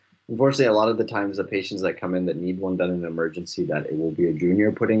that. Unfortunately, a lot of the times the patients that come in that need one done in an emergency, that it will be a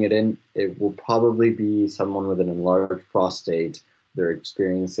junior putting it in. It will probably be someone with an enlarged prostate. They're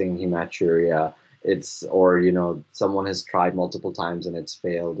experiencing hematuria. It's or someone has tried multiple times and it's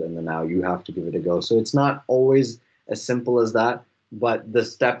failed, and then now you have to give it a go. So it's not always as simple as that, but the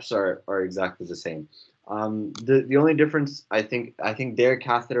steps are exactly the same. The only difference, I think their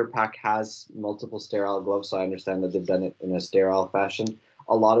catheter pack has multiple sterile gloves, so I understand that they've done it in a sterile fashion.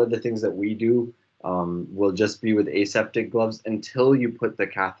 A lot of the things that we do will just be with aseptic gloves until you put the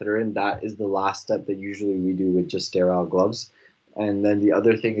catheter in. That is the last step that usually we do with just sterile gloves. And then the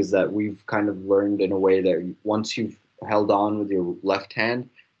other thing is that we've kind of learned in a way that once you've held on with your left hand,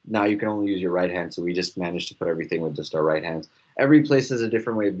 now you can only use your right hand. So we just managed to put everything with just our right hands. Every place has a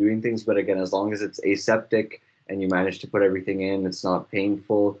different way of doing things, but again, as long as it's aseptic and you manage to put everything in, it's not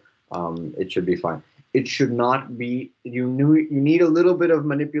painful, it should be fine. It should not be, you need a little bit of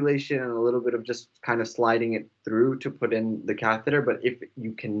manipulation and a little bit of just kind of sliding it through to put in the catheter, but if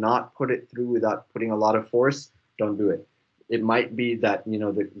you cannot put it through without putting a lot of force, don't do it. It might be that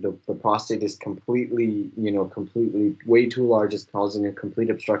the prostate is completely way too large, it's causing a complete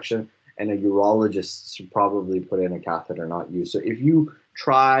obstruction, and a urologist should probably put in a catheter, not you. So if you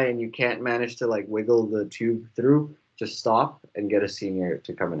try and you can't manage to like wiggle the tube through, just stop and get a senior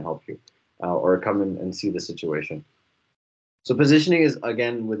to come and help you, or come in and see the situation. So positioning is,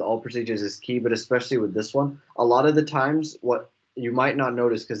 again, with all procedures, is key, but especially with this one, a lot of the times what you might not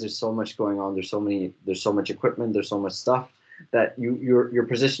notice, because there's so much going on, there's so much equipment, there's so much stuff, that your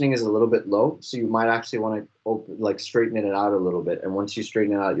positioning is a little bit low. So you might actually want to straighten it out a little bit. And once you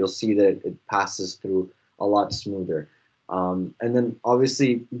straighten it out, you'll see that it passes through a lot smoother. And then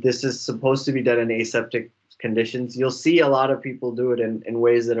obviously this is supposed to be done in aseptic conditions. You'll see a lot of people do it in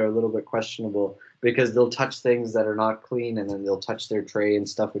ways that are a little bit questionable, because they'll touch things that are not clean, and then they'll touch their tray and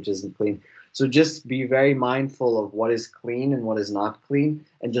stuff which isn't clean. So just be very mindful of what is clean and what is not clean,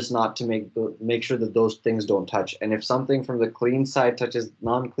 and just not to make sure that those things don't touch. And if something from the clean side touches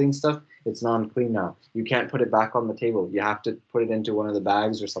non-clean stuff, it's non-clean now. You can't put it back on the table. You have to put it into one of the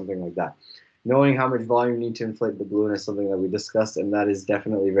bags or something like that. Knowing how much volume you need to inflate the balloon is something that we discussed, and that is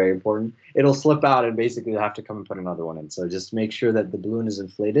definitely very important. It'll slip out, and basically you'll have to come and put another one in. So just make sure that the balloon is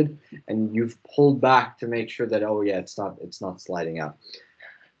inflated, and you've pulled back to make sure that, oh yeah, it's not sliding out.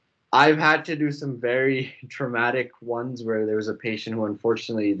 I've had to do some very traumatic ones where there was a patient who,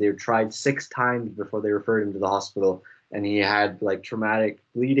 unfortunately, they tried 6 times before they referred him to the hospital, and he had like traumatic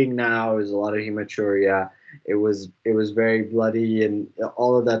bleeding. Now there's a lot of hematuria. It was very bloody and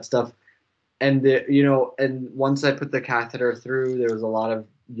all of that stuff. And and once I put the catheter through, there was a lot of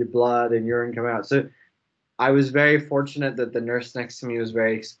your blood and urine coming out. So I was very fortunate that the nurse next to me was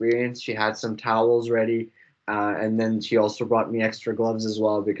very experienced. She had some towels ready, and then she also brought me extra gloves as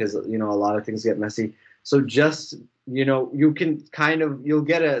well, because a lot of things get messy. So just you can you'll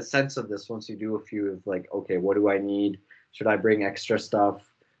get a sense of this once you do a few of like, okay, what do I need? Should I bring extra stuff?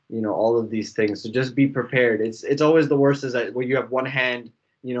 All of these things. So just be prepared. It's always the worst is that when you have one hand,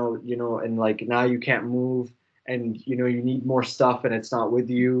 and like now you can't move, and you need more stuff and it's not with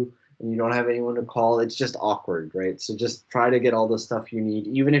you, and you don't have anyone to call. It's just awkward, right? So just try to get all the stuff you need,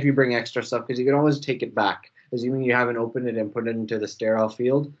 even if you bring extra stuff, because you can always take it back. Assuming you haven't opened it and put it into the sterile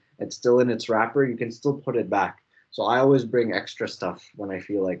field, it's still in its wrapper, you can still put it back. So I always bring extra stuff when I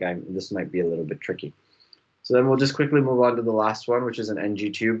feel like this might be a little bit tricky. So then we'll just quickly move on to the last one, which is an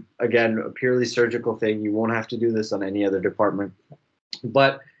NG tube. Again, a purely surgical thing. You won't have to do this on any other department,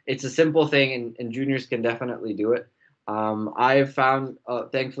 but it's a simple thing, and juniors can definitely do it. I've found,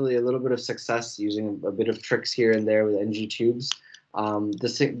 thankfully, a little bit of success using a bit of tricks here and there with NG tubes.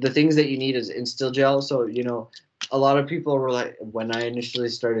 The things that you need is Insta-Gel. So, a lot of people were like, when I initially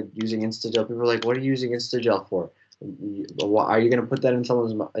started using Insta-Gel, people were like, what are you using Insta-Gel for? Are you going to put that in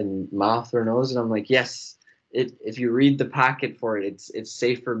someone's mouth or nose? And I'm like, yes. If you read the packet for it, it's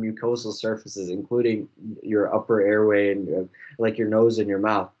safe for mucosal surfaces, including your upper airway and like your nose and your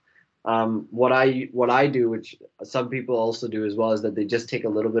mouth. What I do, which some people also do as well, is that they just take a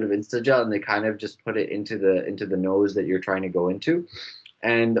little bit of Insta-Gel and they kind of just put it into the nose that you're trying to go into,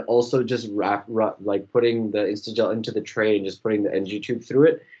 and also just wrap like putting the Insta-Gel into the tray and just putting the NG tube through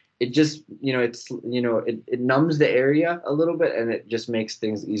it. It just it numbs the area a little bit, and it just makes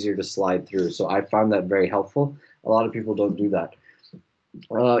things easier to slide through. So I found that very helpful. A lot of people don't do that.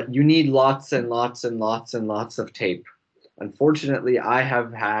 You need lots and lots and lots and lots of tape. Unfortunately, I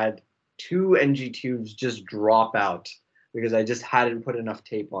have had 2 NG tubes just drop out because I just hadn't put enough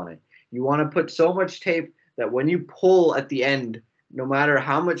tape on it. You want to put so much tape that when you pull at the end, no matter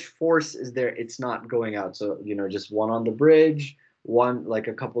how much force is there, it's not going out. So, just one on the bridge, one, like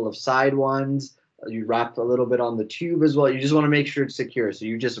a couple of side ones. You wrap a little bit on the tube as well. You just want to make sure it's secure. So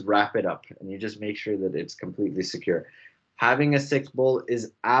you just wrap it up and you just make sure that it's completely secure. Having a sick bowl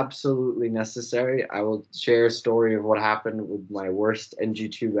is absolutely necessary. I will share a story of what happened with my worst NG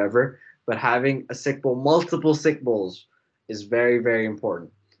tube ever. But having a sick bowl, multiple sick bowls, is very, very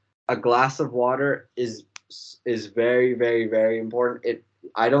important. A glass of water is very, very, very important.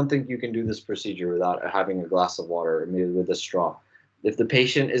 I don't think you can do this procedure without having a glass of water, maybe with a straw. If the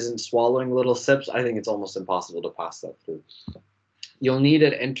patient isn't swallowing little sips, I think it's almost impossible to pass that through. You'll need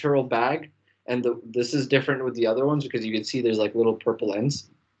an enteral bag, and this is different with the other ones because you can see there's like little purple ends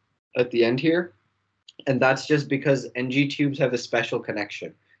at the end here, and that's just because NG tubes have a special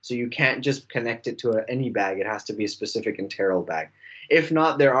connection. So you can't just connect it to any bag. It has to be a specific enteral bag. If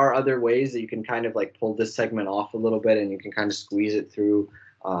not, there are other ways that you can kind of like pull this segment off a little bit and you can kind of squeeze it through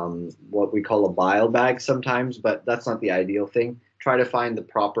what we call a bile bag sometimes, but that's not the ideal thing. Try to find the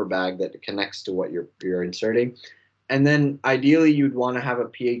proper bag that connects to what you're inserting. And then ideally you'd want to have a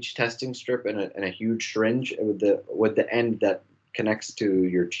pH testing strip and a huge syringe with the end that connects to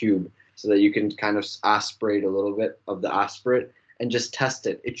your tube so that you can kind of aspirate a little bit of the aspirate and just test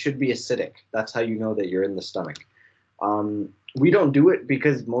it. It should be acidic. That's how you know that you're in the stomach. We don't do it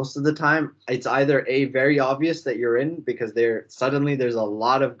because most of the time it's either A, very obvious that you're in because suddenly there's a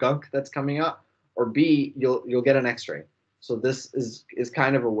lot of gunk that's coming up, or B, you'll get an X-ray. So this is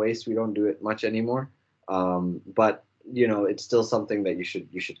kind of a waste. We don't do it much anymore. But it's still something that you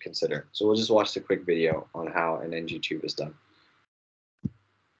should consider. So we'll just watch the quick video on how an NG tube is done.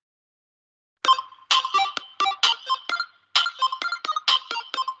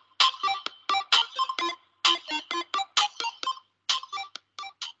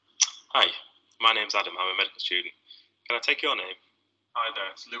 Hi, my name's Adam. I'm a medical student. Can I take your name? Hi there,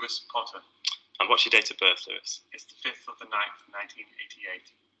 it's Lewis Potter. And what's your date of birth, Lewis? It's the 5th of the 9th,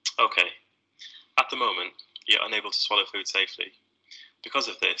 1988. Okay. At the moment, you're unable to swallow food safely. Because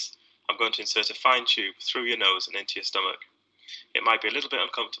of this, I'm going to insert a fine tube through your nose and into your stomach. It might be a little bit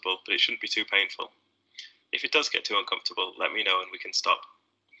uncomfortable, but it shouldn't be too painful. If it does get too uncomfortable, let me know and we can stop.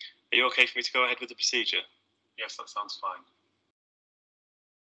 Are you okay for me to go ahead with the procedure? Yes, that sounds fine.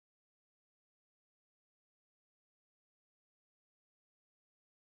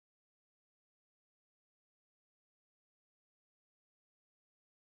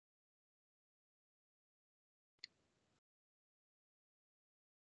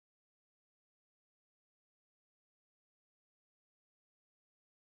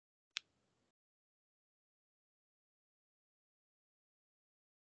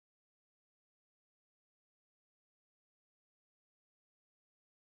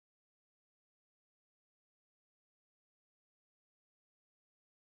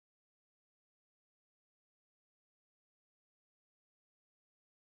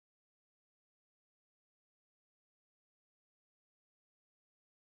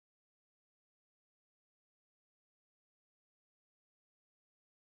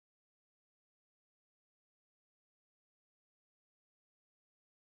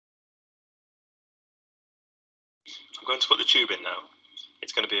 I'm going to put the tube in now.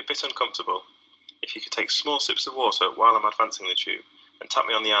 It's going to be a bit uncomfortable. If you could take small sips of water while I'm advancing the tube and tap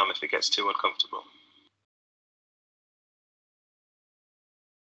me on the arm if it gets too uncomfortable.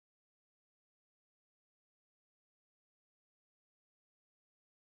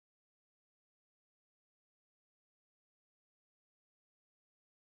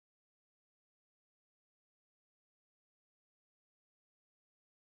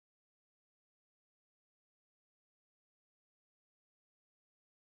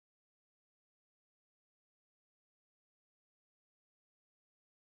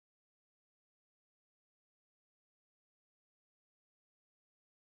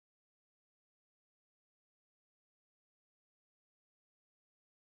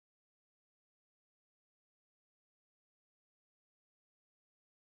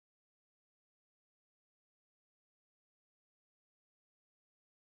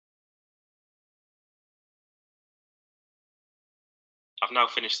 I've now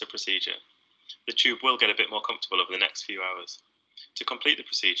finished the procedure. The tube will get a bit more comfortable over the next few hours. To complete the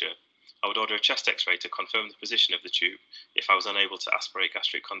procedure, I would order a chest x-ray to confirm the position of the tube if I was unable to aspirate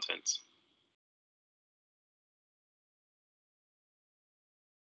gastric contents.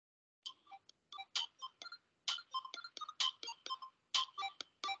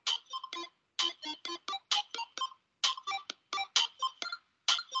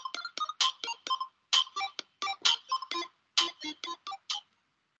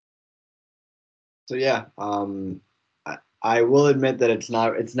 So yeah, I will admit that it's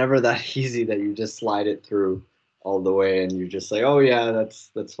never that easy that you just slide it through all the way and you're just like, oh yeah,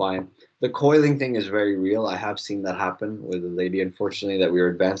 that's fine. The coiling thing is very real. I have seen that happen with a lady, unfortunately, that we were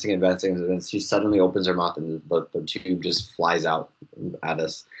advancing, and then she suddenly opens her mouth and the tube just flies out at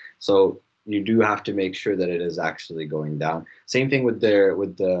us. So you do have to make sure that it is actually going down. Same thing with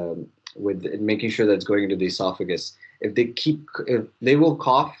making sure that it's going into the esophagus. If they will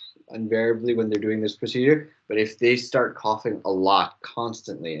cough invariably when they're doing this procedure, but if they start coughing a lot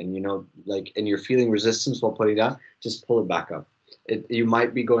constantly and and you're feeling resistance while putting down, just pull it back up. You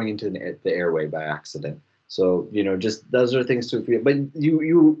might be going into the airway by accident. So just those are things to feel. But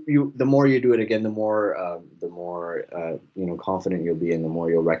the more you do it again, the more confident you'll be, and the more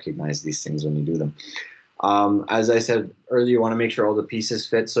you'll recognize these things when you do them. As I said earlier, you want to make sure all the pieces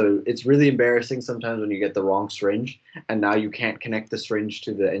fit. So it's really embarrassing sometimes when you get the wrong syringe and now you can't connect the syringe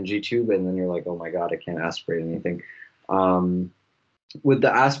to the NG tube, and then you're like, oh my God, I can't aspirate anything. With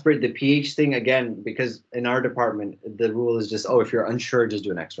the aspirate, the pH thing, again, because in our department, the rule is just, oh, if you're unsure, just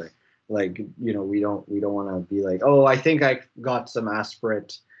do an X-ray. Like, we don't want to be like, oh, I think I got some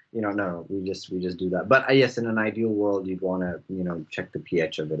aspirate. No, we just do that. But yes, in an ideal world, you'd want to, check the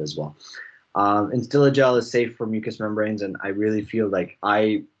pH of it as well. Instilogel is safe for mucous membranes, and I really feel like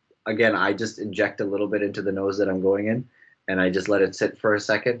I just inject a little bit into the nose that I'm going in, and I just let it sit for a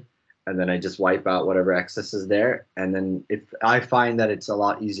second, and then I just wipe out whatever excess is there. And then if I find that it's a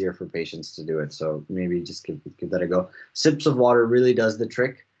lot easier for patients to do it, so maybe just give that a go. Sips of water really does the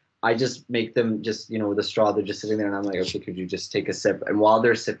trick. I just make them just, with a straw, they're just sitting there, and I'm like, okay, could you just take a sip? And while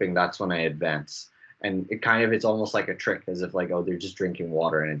they're sipping, that's when I advance. And it's almost like a trick, as if like, oh, they're just drinking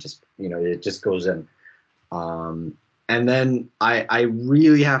water, and it just goes in. And then I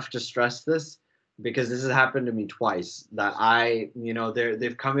really have to stress this, because this has happened to me twice, that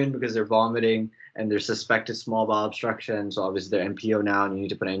they've come in because they're vomiting and they're suspected small bowel obstruction. So obviously they're NPO now, and you need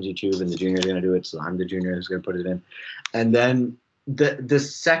to put an NG tube, and the junior is going to do it. So I'm the junior who's going to put it in. And then the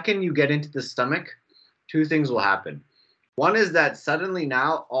second you get into the stomach, two things will happen. One is that suddenly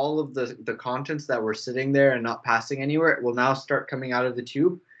now all of the contents that were sitting there and not passing anywhere will now start coming out of the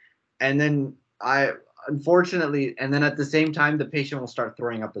tube. And then unfortunately, and then at the same time, the patient will start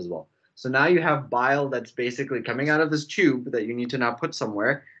throwing up as well. So now you have bile that's basically coming out of this tube that you need to now put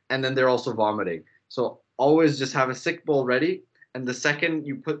somewhere, and then they're also vomiting. So always just have a sick bowl ready, and the second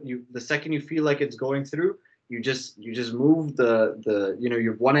you feel like it's going through, you just move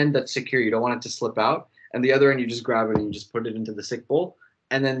your one end that's secure. You don't want it to slip out, and the other end you just grab it and you just put it into the sick bowl,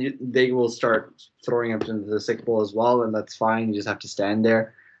 and then they will start throwing up into the sick bowl as well, and that's fine. You just have to stand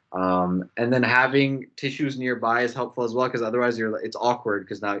there. And then having tissues nearby is helpful as well, because otherwise it's awkward,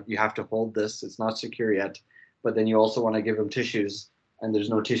 because now you have to hold this. It's not secure yet, but then you also want to give him tissues, and there's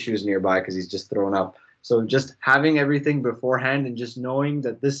no tissues nearby because he's just thrown up. So just having everything beforehand and just knowing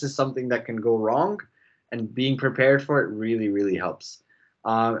that this is something that can go wrong and being prepared for it really, really helps.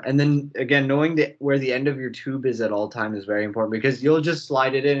 And then again, knowing where the end of your tube is at all time is very important, because you'll just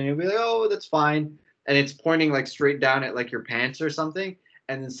slide it in and you'll be like, oh, that's fine. And it's pointing like straight down at like your pants or something.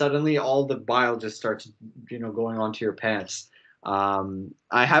 And then suddenly all the bile just starts, going onto your pants.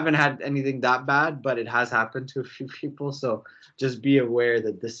 I haven't had anything that bad, but it has happened to a few people. So just be aware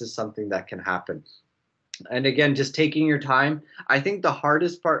that this is something that can happen. And again, just taking your time. I think the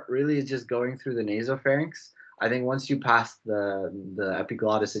hardest part really is just going through the nasopharynx. I think once you pass the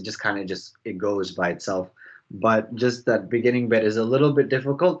epiglottis, it just kind of it goes by itself. But just that beginning bit is a little bit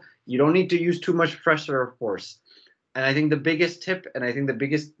difficult. You don't need to use too much pressure or force. And I think the biggest tip, and I think the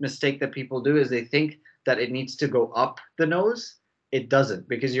biggest mistake that people do, is they think that it needs to go up the nose. It doesn't,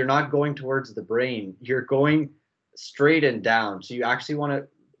 because you're not going towards the brain. You're going straight and down. So you actually want to,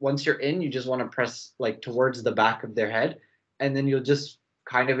 once you're in, you just want to press like towards the back of their head, and then you'll just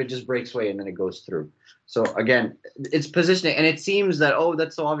it just breaks away and then it goes through. So again, it's positioning, and it seems that, oh,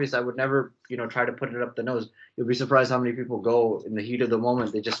 that's so obvious, I would never, try to put it up the nose. You'll be surprised how many people go in the heat of the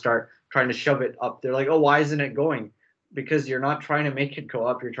moment. They just start trying to shove it up. They're like, oh, why isn't it going? Because you're not trying to make it go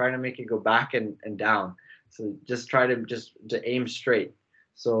up, you're trying to make it go back and down. So just try to aim straight.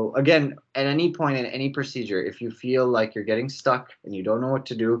 So again, at any point in any procedure, if you feel like you're getting stuck and you don't know what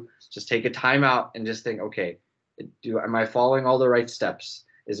to do, just take a time out and just think, okay, am I following all the right steps?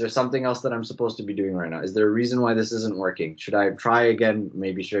 Is there something else that I'm supposed to be doing right now? Is there a reason why this isn't working? Should I try again?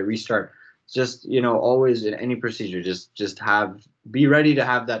 Maybe should I restart? Just, always in any procedure, just be ready to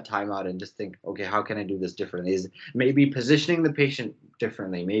have that timeout and just think, okay, how can I do this differently? Is maybe positioning the patient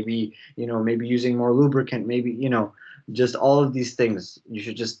differently, maybe using more lubricant, maybe, just all of these things. You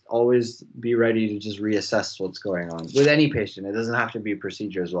should just always be ready to just reassess what's going on with any patient. It doesn't have to be a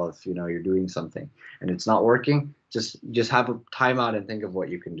procedure as well. If you know you're doing something and it's not working, just have a timeout and think of what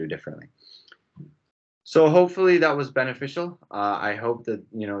you can do differently. So hopefully that was beneficial. I hope that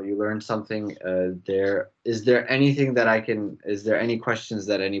you learned something there. Is there anything that is there any questions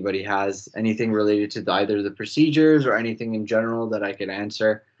that anybody has? Anything related to either the procedures or anything in general that I can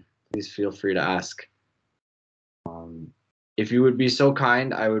answer? Please feel free to ask. If you would be so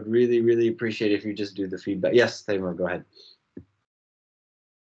kind, I would really, really appreciate if you just do the feedback. Yes, Taimur, go ahead.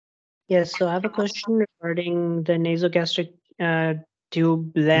 Yes, so I have a question regarding the nasogastric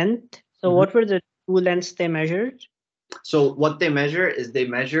tube length. So what were the two lengths they measured? So what they measure is they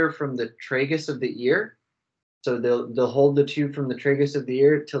measure from the tragus of the ear. So they'll hold the tube from the tragus of the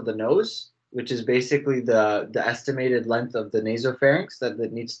ear till the nose, which is basically the estimated length of the nasopharynx that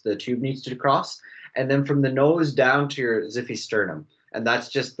the tube needs to cross, and then from the nose down to your xiphisternum. And that's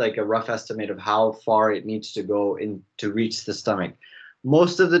just like a rough estimate of how far it needs to go in to reach the stomach.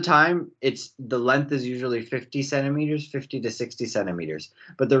 Most of the time, the length is usually 50 centimeters, 50 to 60 centimeters.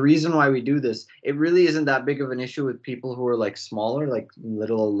 But the reason why we do this, it really isn't that big of an issue with people who are like smaller, like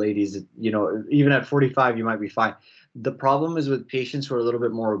little old ladies. Even at 45, you might be fine. The problem is with patients who are a little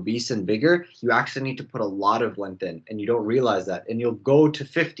bit more obese and bigger, you actually need to put a lot of length in, and you don't realize that. And you'll go to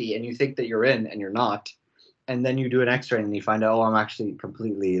 50 and you think that you're in, and you're not. And then you do an x-ray and you find out, oh, I'm actually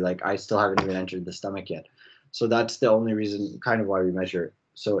completely, like, I still haven't even entered the stomach yet. So that's the only reason kind of why we measure it.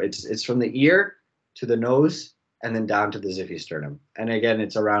 So it's from the ear to the nose and then down to the xiphisternum. And again,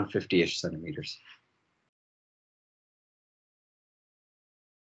 it's around 50-ish centimeters.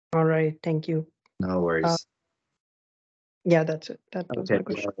 All right, thank you. No worries. Yeah, that's it. That was my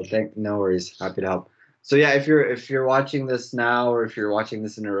question. No worries. Happy to help. So yeah, if you're watching this now, or if you're watching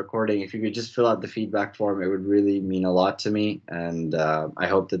this in a recording, if you could just fill out the feedback form, it would really mean a lot to me. And I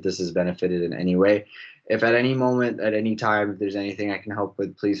hope that this has benefited in any way. If at any moment, at any time, if there's anything I can help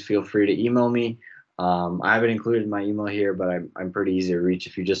with, please feel free to email me. I haven't included my email here, but I'm pretty easy to reach.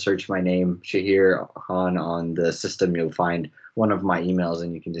 If you just search my name, Shaheer Khan, on the system, you'll find one of my emails,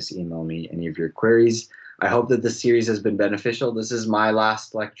 and you can just email me any of your queries. I hope that this series has been beneficial. This is my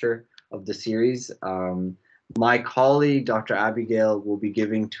last lecture of the series. My colleague, Dr. Abigail, will be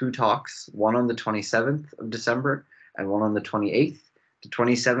giving two talks, one on the 27th of December and one on the 28th. The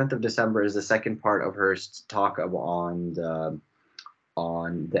 27th of December is the second part of her talk on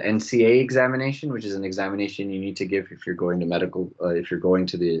the NCA examination, which is an examination you need to give if you're going to medical, if you're going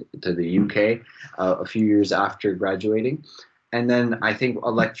to the UK a few years after graduating. And then I think a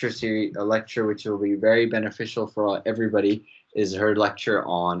lecture which will be very beneficial for everybody is her lecture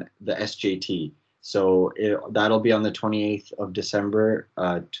on the SJT. So that'll be on the 28th of December,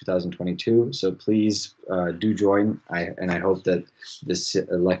 2022. So please do join. I hope that this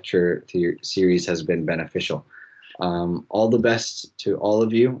lecture series has been beneficial. All the best to all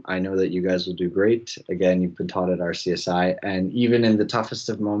of you. I know that you guys will do great. Again, you've been taught at RCSI, and even in the toughest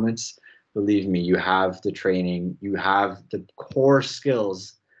of moments, believe me, you have the training, you have the core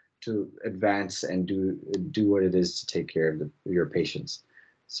skills to advance and do what it is to take care of your patients.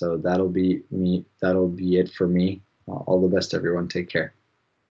 So that'll be me. That'll be it for me. All the best, everyone. Take care.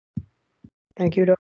 Thank you, Dr.